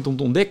gaaf vind om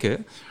te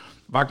ontdekken,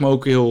 waar ik me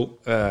ook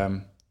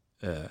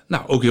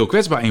heel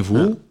kwetsbaar in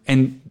voel. Ja.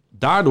 En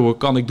daardoor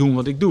kan ik doen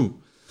wat ik doe.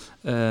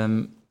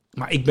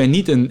 Maar ik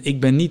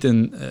ben niet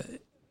een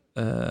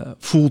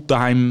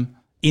fulltime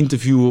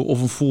interviewer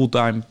of een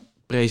fulltime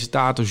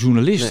presentator,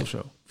 journalist of zo.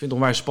 Ik vind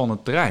het onwijs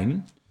spannend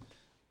terrein.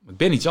 Maar ik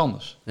ben iets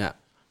anders. Ja.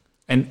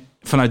 En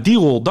vanuit die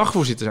rol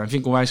dagvoorzitter zijn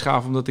vind ik onwijs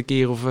gaaf om dat een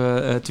keer of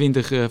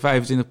 20,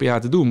 25 per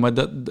jaar te doen. Maar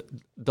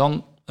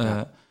dan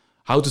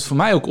houdt het voor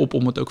mij ook op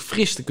om het ook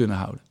fris te kunnen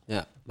houden.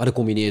 Ja, maar dan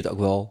combineer je het ook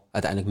wel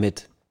uiteindelijk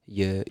met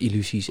je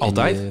illusies.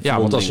 Altijd. En Ja,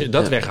 want als je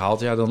dat weghaalt,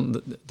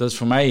 dan dat is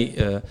voor mij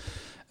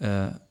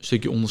een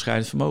stukje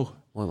onderscheidend vermogen.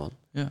 Mooi man.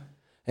 Ja.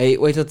 Hey,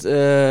 hoe heet dat?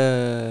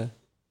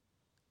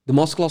 De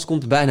masterclass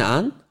komt er bijna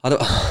aan.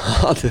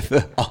 Hadden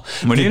we al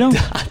Wanneer dan?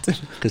 datum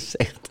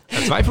gezegd.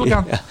 Daar twijfel ik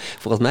aan. Ja,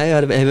 volgens mij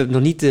hebben we het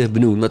nog niet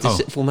benoemd. Maar het is, Oh.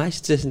 volgens mij is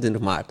het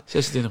 26 maart.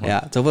 26 maart.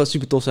 Ja, het zou wel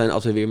super tof zijn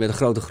als we weer met een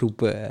grote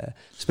groep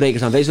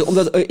sprekers aanwezig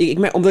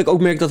zijn. Omdat ik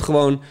ook merk dat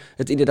gewoon,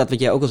 het inderdaad wat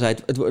jij ook al zei,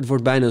 het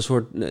wordt bijna een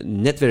soort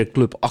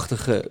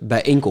netwerkclub-achtige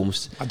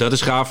bijeenkomst. Dat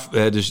is gaaf.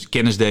 Dus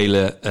kennis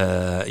delen,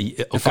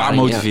 elkaar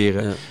Ervaring,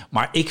 motiveren. ja.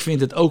 Maar ik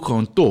vind het ook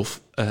gewoon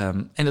tof.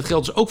 En dat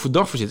geldt dus ook voor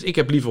dagvoorzitters. Ik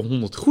heb liever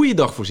 100 goede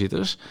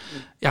dagvoorzitters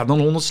dan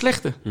 100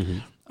 slechte.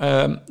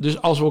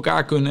 Dus als we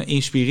elkaar kunnen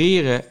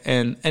inspireren.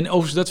 En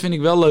overigens, dat vind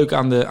ik wel leuk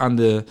aan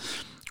de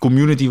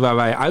community waar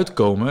wij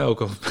uitkomen.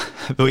 Ook al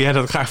wil jij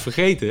dat graag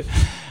vergeten.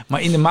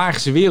 Maar in de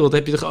magische wereld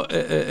heb je,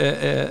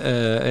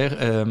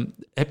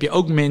 heb je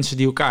ook mensen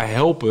die elkaar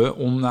helpen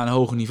om naar een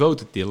hoger niveau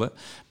te tillen.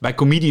 Bij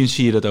comedians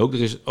zie je dat ook.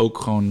 Er is ook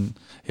gewoon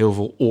heel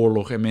veel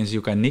oorlog en mensen die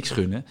elkaar niks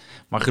gunnen.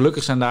 Maar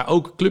gelukkig zijn daar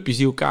ook clubjes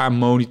die elkaar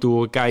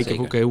monitoren, kijken.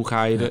 Oké, hoe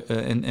ga je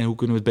en hoe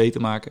kunnen we het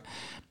beter maken?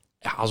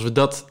 Ja, als we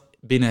dat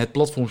binnen het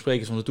platform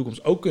Sprekers van de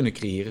Toekomst ook kunnen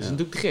creëren, is het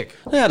natuurlijk te gek.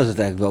 Nou ja, dat is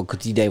uiteindelijk wel ook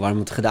het idee waarom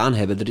we het gedaan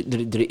hebben.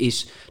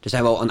 Er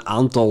zijn wel een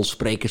aantal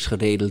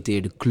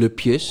sprekersgerelateerde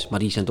clubjes, maar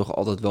die zijn toch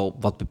altijd wel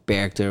wat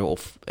beperkter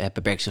of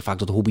beperken zich vaak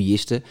tot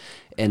hobbyisten.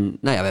 En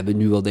nou ja, we hebben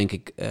nu wel, denk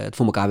ik, het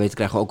voor elkaar weten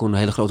krijgen ook een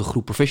hele grote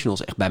groep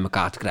professionals echt bij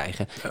elkaar te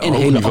krijgen. En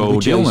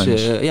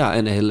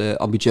hele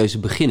ambitieuze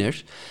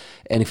beginners.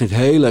 En ik vind het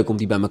heel leuk om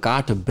die bij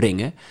elkaar te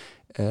brengen.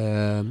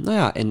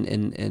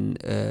 Een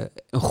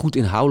goed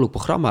inhoudelijk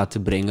programma te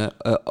brengen.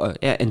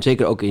 En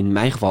zeker ook in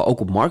mijn geval ook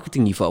op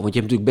marketingniveau. Want je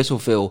hebt natuurlijk best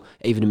wel veel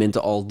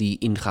evenementen al die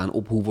ingaan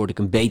op hoe word ik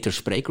een beter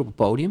spreker op het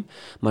podium.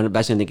 Maar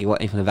wij zijn denk ik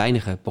wel een van de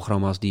weinige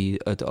programma's die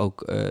het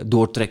ook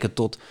doortrekken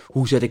tot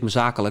hoe zet ik me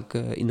zakelijk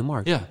in de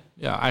markt.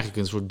 Ja, eigenlijk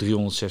een soort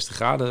 360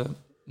 graden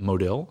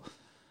model.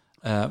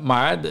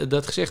 Maar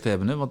dat gezegd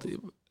hebben, want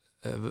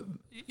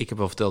ik heb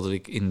wel verteld dat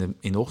ik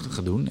in de ochtend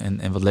ga doen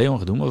en wat Leon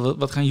gaat doen. Maar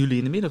wat gaan jullie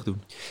in de middag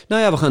doen?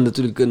 Nou ja, we gaan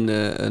natuurlijk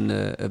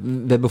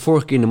we hebben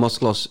vorige keer in de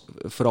masterclass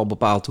vooral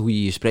bepaald hoe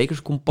je je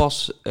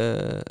sprekerskompas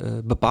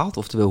bepaalt.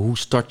 Oftewel, hoe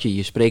start je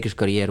je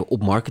sprekerscarrière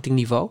op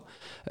marketingniveau.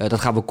 Dat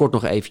gaan we kort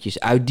nog eventjes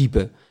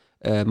uitdiepen.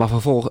 Maar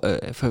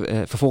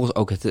vervolgens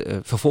ook het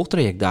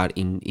vervolgtraject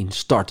daarin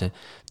starten.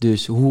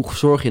 Dus hoe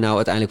zorg je nou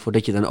uiteindelijk voor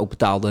dat je dan ook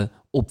betaalde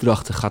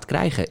opdrachten gaat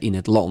krijgen in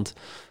het land?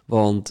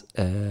 Want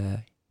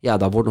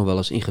daar wordt nog wel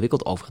eens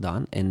ingewikkeld over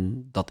gedaan.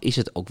 En dat is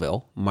het ook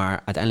wel.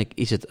 Maar uiteindelijk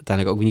is het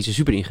ook weer niet zo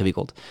super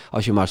ingewikkeld.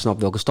 Als je maar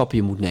snapt welke stappen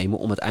je moet nemen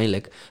om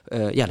uiteindelijk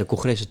de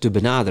congressen te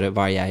benaderen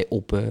waar jij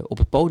op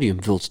het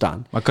podium wilt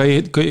staan. Maar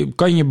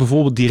kan je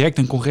bijvoorbeeld direct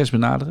een congres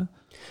benaderen?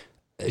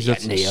 100%.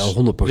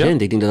 Ja?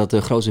 Ik denk dat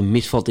de grootste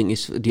misvatting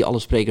is die alle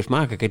sprekers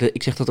maken. Kijk,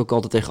 ik zeg dat ook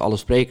altijd tegen alle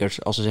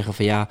sprekers. Als ze zeggen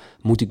van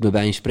moet ik me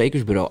bij een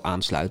sprekersbureau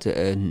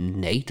aansluiten?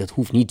 Nee, dat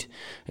hoeft niet.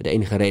 De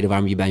enige reden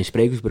waarom je bij een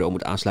sprekersbureau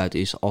moet aansluiten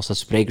is als dat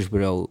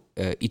sprekersbureau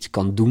iets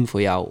kan doen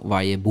voor jou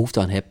waar je behoefte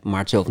aan hebt, maar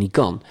het zelf niet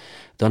kan.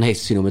 Dan heeft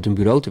het zin om met een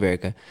bureau te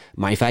werken.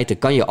 Maar in feite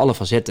kan je alle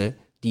facetten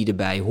die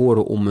erbij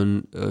horen om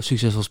een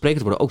succesvol spreker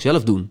te worden ook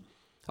zelf doen.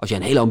 Als jij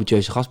een hele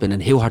ambitieuze gast bent en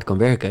heel hard kan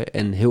werken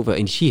en heel veel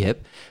energie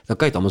hebt, dan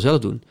kan je het allemaal zelf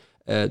doen.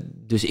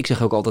 Dus ik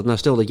zeg ook altijd,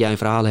 stel dat jij een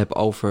verhaal hebt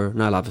over,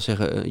 laten we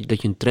zeggen,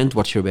 dat je een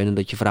trendwatcher bent en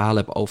dat je verhaal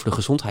hebt over de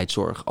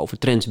gezondheidszorg, over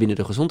trends binnen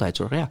de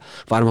gezondheidszorg. Ja,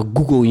 waarom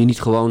Google je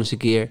niet gewoon eens een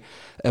keer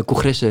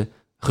congressen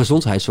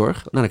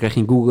gezondheidszorg? Dan krijg je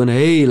in Google een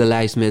hele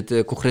lijst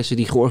met congressen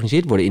die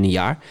georganiseerd worden in een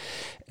jaar.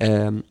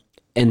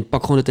 En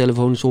pak gewoon de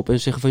telefoon eens op en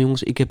zeg van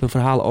jongens, ik heb een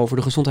verhaal over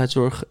de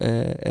gezondheidszorg.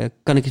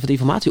 Kan ik wat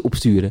informatie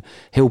opsturen?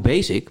 Heel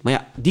basic. Maar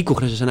ja, die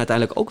congressen zijn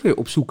uiteindelijk ook weer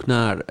op zoek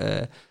naar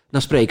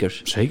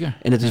sprekers. Zeker.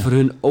 En het is voor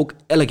hun ook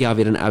elk jaar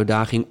weer een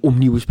uitdaging om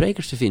nieuwe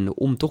sprekers te vinden.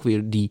 Om toch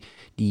weer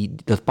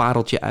dat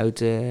pareltje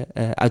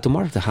uit de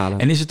markt te halen.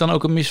 En is het dan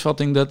ook een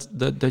misvatting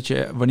dat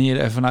je, wanneer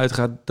je ervan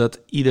uitgaat dat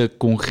ieder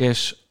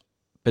congres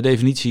per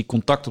definitie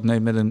contact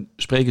opneemt met een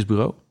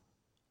sprekersbureau?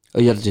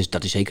 Ja,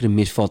 dat is zeker een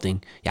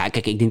misvatting. Ja,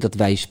 kijk, ik denk dat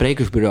wij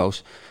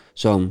sprekersbureaus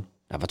zo'n,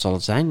 wat zal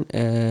het zijn?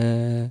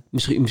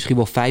 Misschien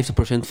wel 50%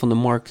 van de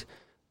markt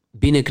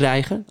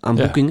binnenkrijgen aan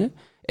boekingen.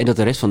 En dat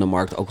de rest van de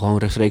markt ook gewoon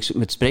rechtstreeks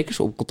met sprekers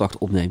op contact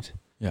opneemt.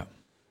 Ja.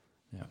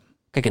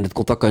 Kijk, en dat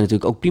contact kan je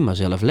natuurlijk ook prima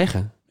zelf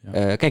leggen.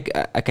 Ja.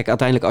 Kijk,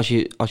 uiteindelijk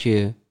als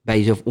je bij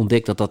jezelf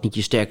ontdekt dat dat niet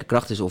je sterke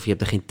kracht is, of je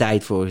hebt er geen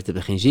tijd voor, of je hebt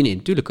er geen zin in,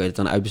 natuurlijk kan je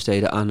het dan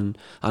uitbesteden aan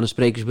een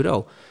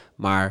sprekersbureau.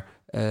 Maar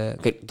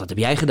kijk, dat heb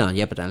jij gedaan.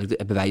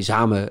 Hebben wij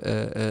samen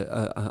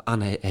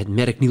aan het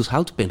merk Niels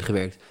Houtenpen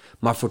gewerkt.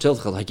 Maar voor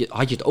hetzelfde geld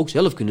had je het ook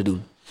zelf kunnen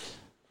doen.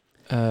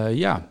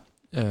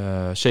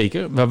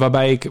 Zeker.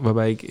 Waarbij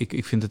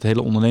ik vind het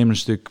hele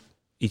ondernemersstuk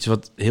iets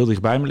wat heel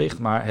dicht bij me ligt.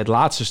 Maar het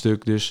laatste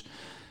stuk dus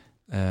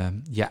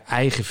je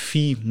eigen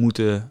fee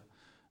moeten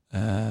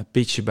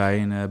pitchen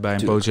bij een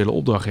potentiële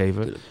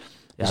opdrachtgever.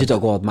 Er zit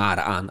ook wel wat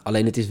maren aan.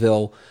 Alleen het is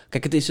wel,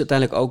 kijk, het is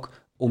uiteindelijk ook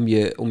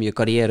om je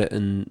carrière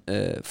een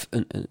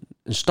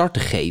start te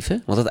geven.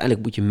 Want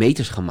uiteindelijk moet je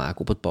meters gaan maken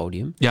op het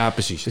podium. Ja,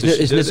 precies. Dus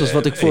is net zoals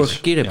wat ik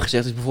vorige keer heb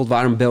gezegd. Is bijvoorbeeld,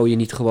 waarom bel je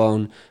niet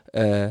gewoon...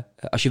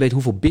 als je weet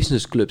hoeveel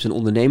businessclubs en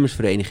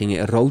ondernemersverenigingen...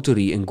 en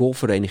Rotary en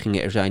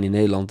golfverenigingen er zijn in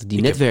Nederland...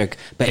 die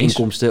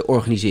netwerkbijeenkomsten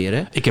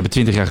organiseren. Ik heb het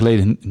 20 jaar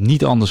geleden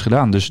niet anders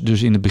gedaan.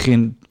 Dus in het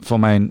begin van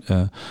mijn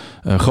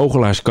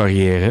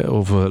goochelaars-carrière...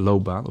 of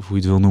loopbaan, of hoe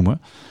je het wil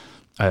noemen...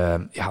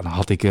 dan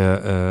had ik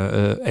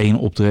 1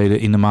 optreden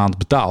in de maand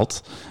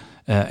betaald...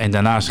 en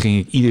daarnaast ging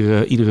ik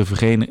iedere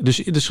vereniging... Dus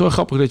het is wel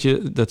grappig dat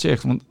je dat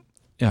zegt. Want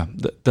ja,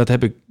 dat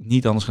heb ik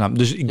niet anders gedaan.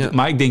 Dus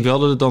maar ik denk wel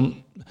dat het dan...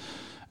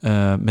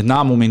 met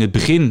name om in het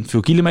begin veel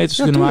kilometers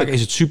te kunnen maken...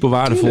 is het super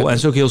waardevol. Tuurlijk. En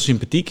het is ook heel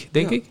sympathiek,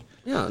 denk ik.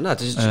 Ja, nou,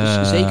 het is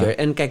zeker.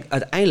 En kijk,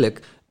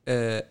 uiteindelijk...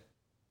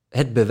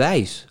 het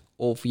bewijs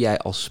of jij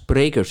als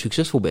spreker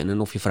succesvol bent... en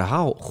of je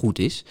verhaal goed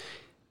is...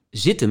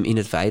 zit hem in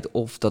het feit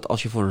of dat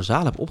als je voor een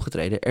zaal hebt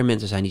opgetreden... er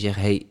mensen zijn die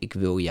zeggen... hey, ik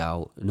wil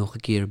jou nog een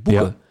keer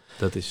boeken. Ja.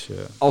 Dat is,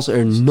 als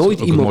er nooit iemand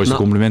het mooiste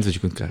compliment dat je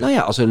kunt krijgen. Nou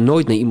ja, als er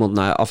nooit naar iemand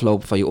na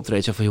afloop van je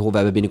optreden zegt van... joh, we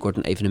hebben binnenkort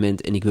een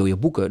evenement en ik wil je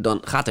boeken...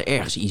 dan gaat er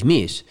ergens iets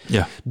mis.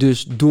 Ja.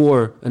 Dus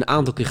door een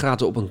aantal keer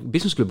gratis op een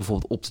businessclub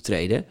bijvoorbeeld op te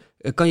treden...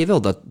 kan je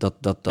wel dat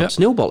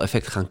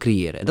sneeuwbaleffect gaan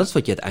creëren. En dat is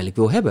wat je uiteindelijk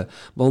wil hebben.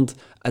 Want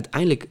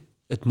uiteindelijk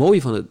het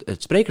mooie van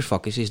het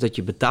sprekersvak is dat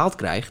je betaald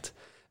krijgt...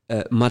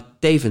 maar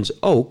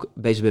tevens ook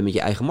bezig bent met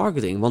je eigen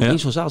marketing. Want in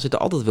zo'n zaal zitten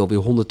altijd wel weer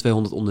 100,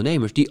 200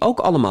 ondernemers... die ook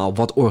allemaal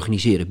wat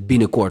organiseren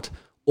binnenkort...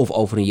 of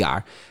over een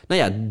jaar.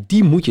 Nou ja,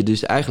 die moet je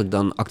dus eigenlijk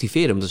dan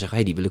activeren... om te zeggen,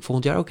 hey, die wil ik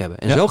volgend jaar ook hebben.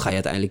 En zo ga je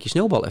uiteindelijk je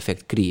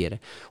sneeuwbaleffect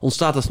creëren.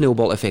 Ontstaat dat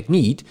sneeuwbaleffect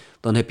niet...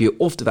 dan heb je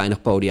of te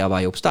weinig podia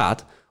waar je op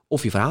staat...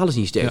 of je verhaal is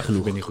niet sterk genoeg.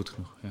 Ik ben niet goed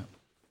genoeg,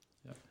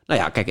 Nou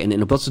ja, kijk,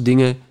 en op dat soort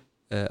dingen...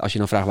 als je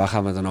dan vraagt, waar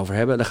gaan we het dan over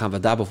hebben... dan gaan we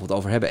het daar bijvoorbeeld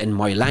over hebben. En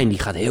Marjolein, die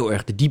gaat heel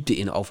erg de diepte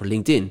in over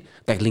LinkedIn.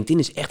 Kijk, LinkedIn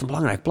is echt een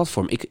belangrijk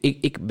platform.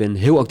 Ik ben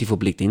heel actief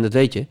op LinkedIn, dat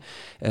weet je.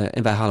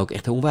 En wij halen ook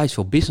echt onwijs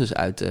veel business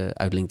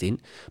uit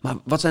LinkedIn. Maar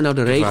wat zijn nou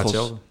de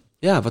regels?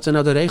 Ja, wat zijn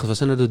nou de regels? Wat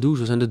zijn nou de do's?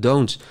 Wat zijn de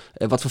don'ts?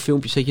 Wat voor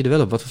filmpjes zet je er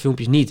wel op? Wat voor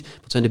filmpjes niet?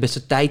 Wat zijn de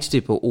beste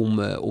tijdstippen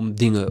om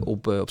dingen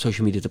op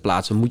social media te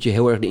plaatsen? Moet je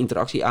heel erg de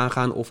interactie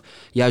aangaan of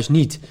juist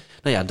niet?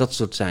 Nou ja, dat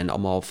soort zijn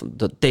allemaal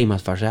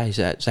thema's waar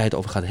zij het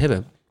over gaat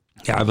hebben.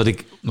 Ja, wat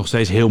ik nog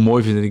steeds heel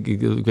mooi vind... en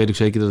ik weet ook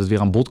zeker dat het weer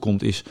aan bod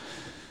komt... is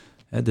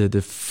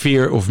de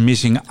fear of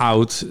missing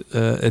out.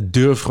 Het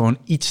durf gewoon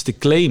iets te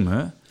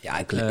claimen. Ja,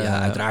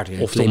 uiteraard.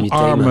 Of te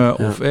omarmen,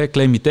 of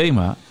claim je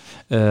thema.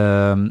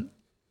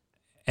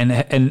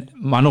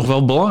 Maar nog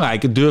wel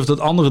belangrijk, durf dat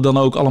anderen dan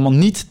ook allemaal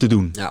niet te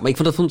doen. Ja, maar ik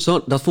vond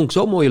dat vond ik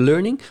zo'n mooie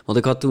learning. Want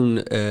ik had toen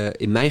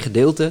in mijn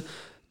gedeelte...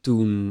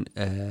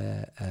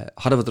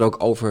 hadden we het er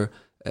ook over...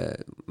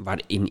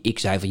 waarin ik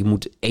zei van je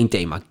moet 1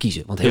 thema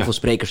kiezen. Want heel veel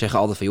sprekers zeggen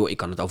altijd van... joh, ik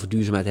kan het over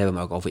duurzaamheid hebben...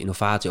 maar ook over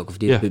innovatie, ook over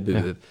dit.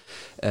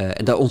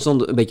 En daar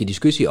ontstond een beetje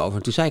discussie over.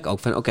 En toen zei ik ook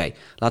van oké, laten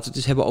we het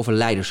eens hebben over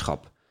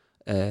leiderschap.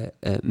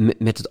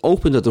 Met het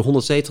oogpunt dat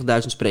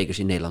er 170.000 sprekers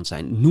in Nederland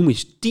zijn. Noem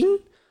eens 10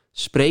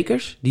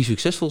 sprekers die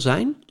succesvol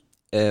zijn...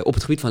 op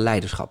het gebied van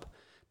leiderschap.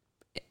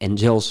 En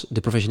zelfs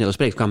de professionele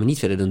sprekers kwamen niet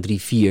verder dan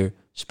 3-4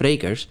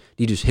 sprekers...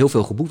 die dus heel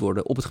veel geboekt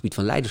worden op het gebied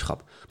van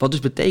leiderschap. Wat dus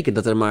betekent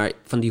dat er maar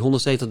van die 170.000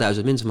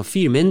 mensen... maar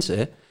 4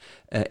 mensen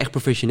echt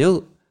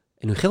professioneel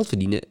en hun geld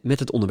verdienen... met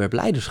het onderwerp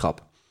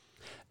leiderschap.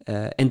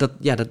 En dat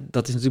is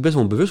natuurlijk best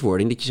wel een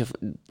bewustwording. Dat je zegt,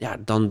 ja,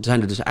 dan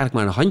zijn er dus eigenlijk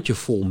maar een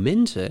handjevol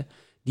mensen...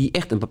 die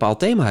echt een bepaald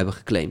thema hebben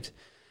geclaimd.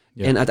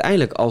 Ja. En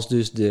uiteindelijk als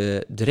dus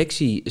de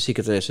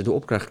directiesecretaresse de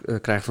opdracht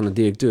krijgt van de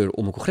directeur...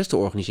 om een congres te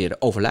organiseren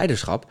over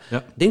leiderschap...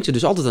 denkt ze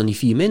dus altijd aan die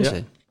 4 mensen.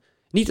 Ja.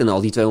 Niet aan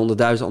al die 200.000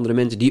 andere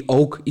mensen... die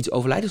ook iets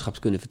over leiderschap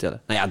kunnen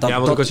vertellen. Nou ja,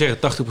 wat ik kan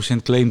zeggen,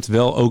 80% claimt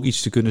wel ook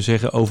iets te kunnen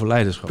zeggen over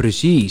leiderschap.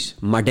 Precies.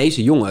 Maar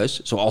deze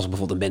jongens, zoals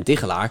bijvoorbeeld een Ben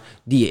Tichelaar...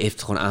 die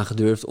heeft gewoon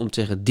aangedurfd om te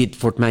zeggen... dit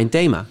wordt mijn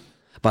thema.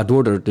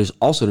 Waardoor er dus,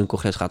 als er een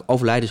congres gaat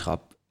over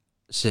leiderschap...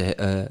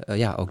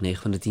 ze ook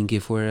 9 van de 10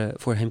 keer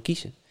voor hem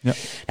kiezen.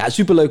 Ja,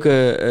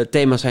 superleuke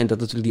thema's zijn dat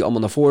natuurlijk die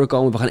allemaal naar voren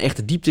komen. We gaan echt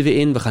de diepte weer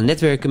in. We gaan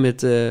netwerken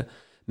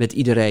met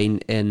iedereen.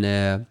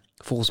 En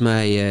volgens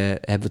mij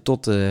hebben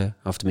we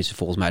of tenminste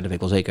volgens mij, dat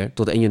weet ik wel zeker...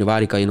 tot 1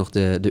 januari kan je nog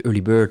de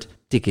early bird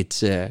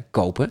tickets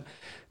kopen.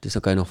 Dus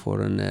dan kan je nog voor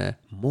een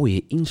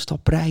mooie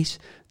instapprijs...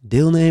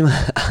 deelnemen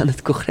aan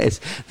het congres.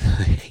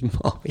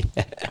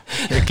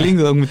 Het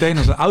klinkt ook meteen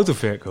als een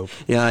autoverkoop.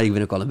 Ja, ik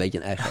ben ook al een beetje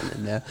een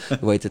eigen.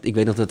 Ik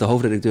weet nog dat de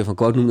hoofdredacteur van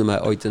Quote noemde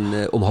mij ooit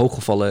een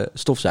omhooggevallen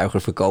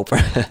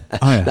stofzuigerverkoper.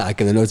 Nou, ik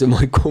heb er nooit een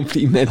mooi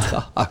compliment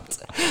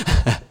gehad.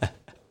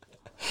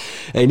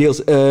 Hey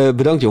Niels,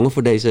 bedankt jongen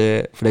voor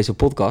deze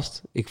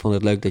podcast. Ik vond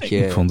het leuk dat je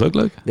ik vond het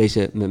ook leuk.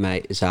 Deze met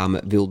mij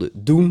samen wilde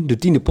doen. De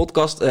 10e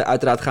podcast.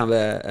 Uiteraard gaan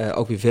we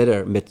ook weer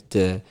verder met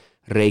de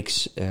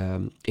reeks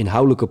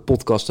inhoudelijke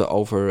podcasten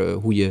over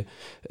hoe je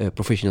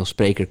professioneel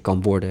spreker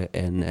kan worden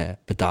en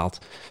betaald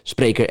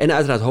spreker. En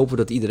uiteraard hopen we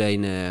dat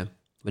iedereen...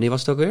 wanneer was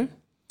het ook weer?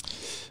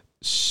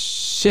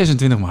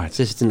 26 maart.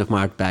 26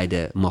 maart bij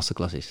de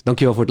masterclass is.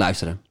 Dankjewel voor het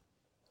luisteren.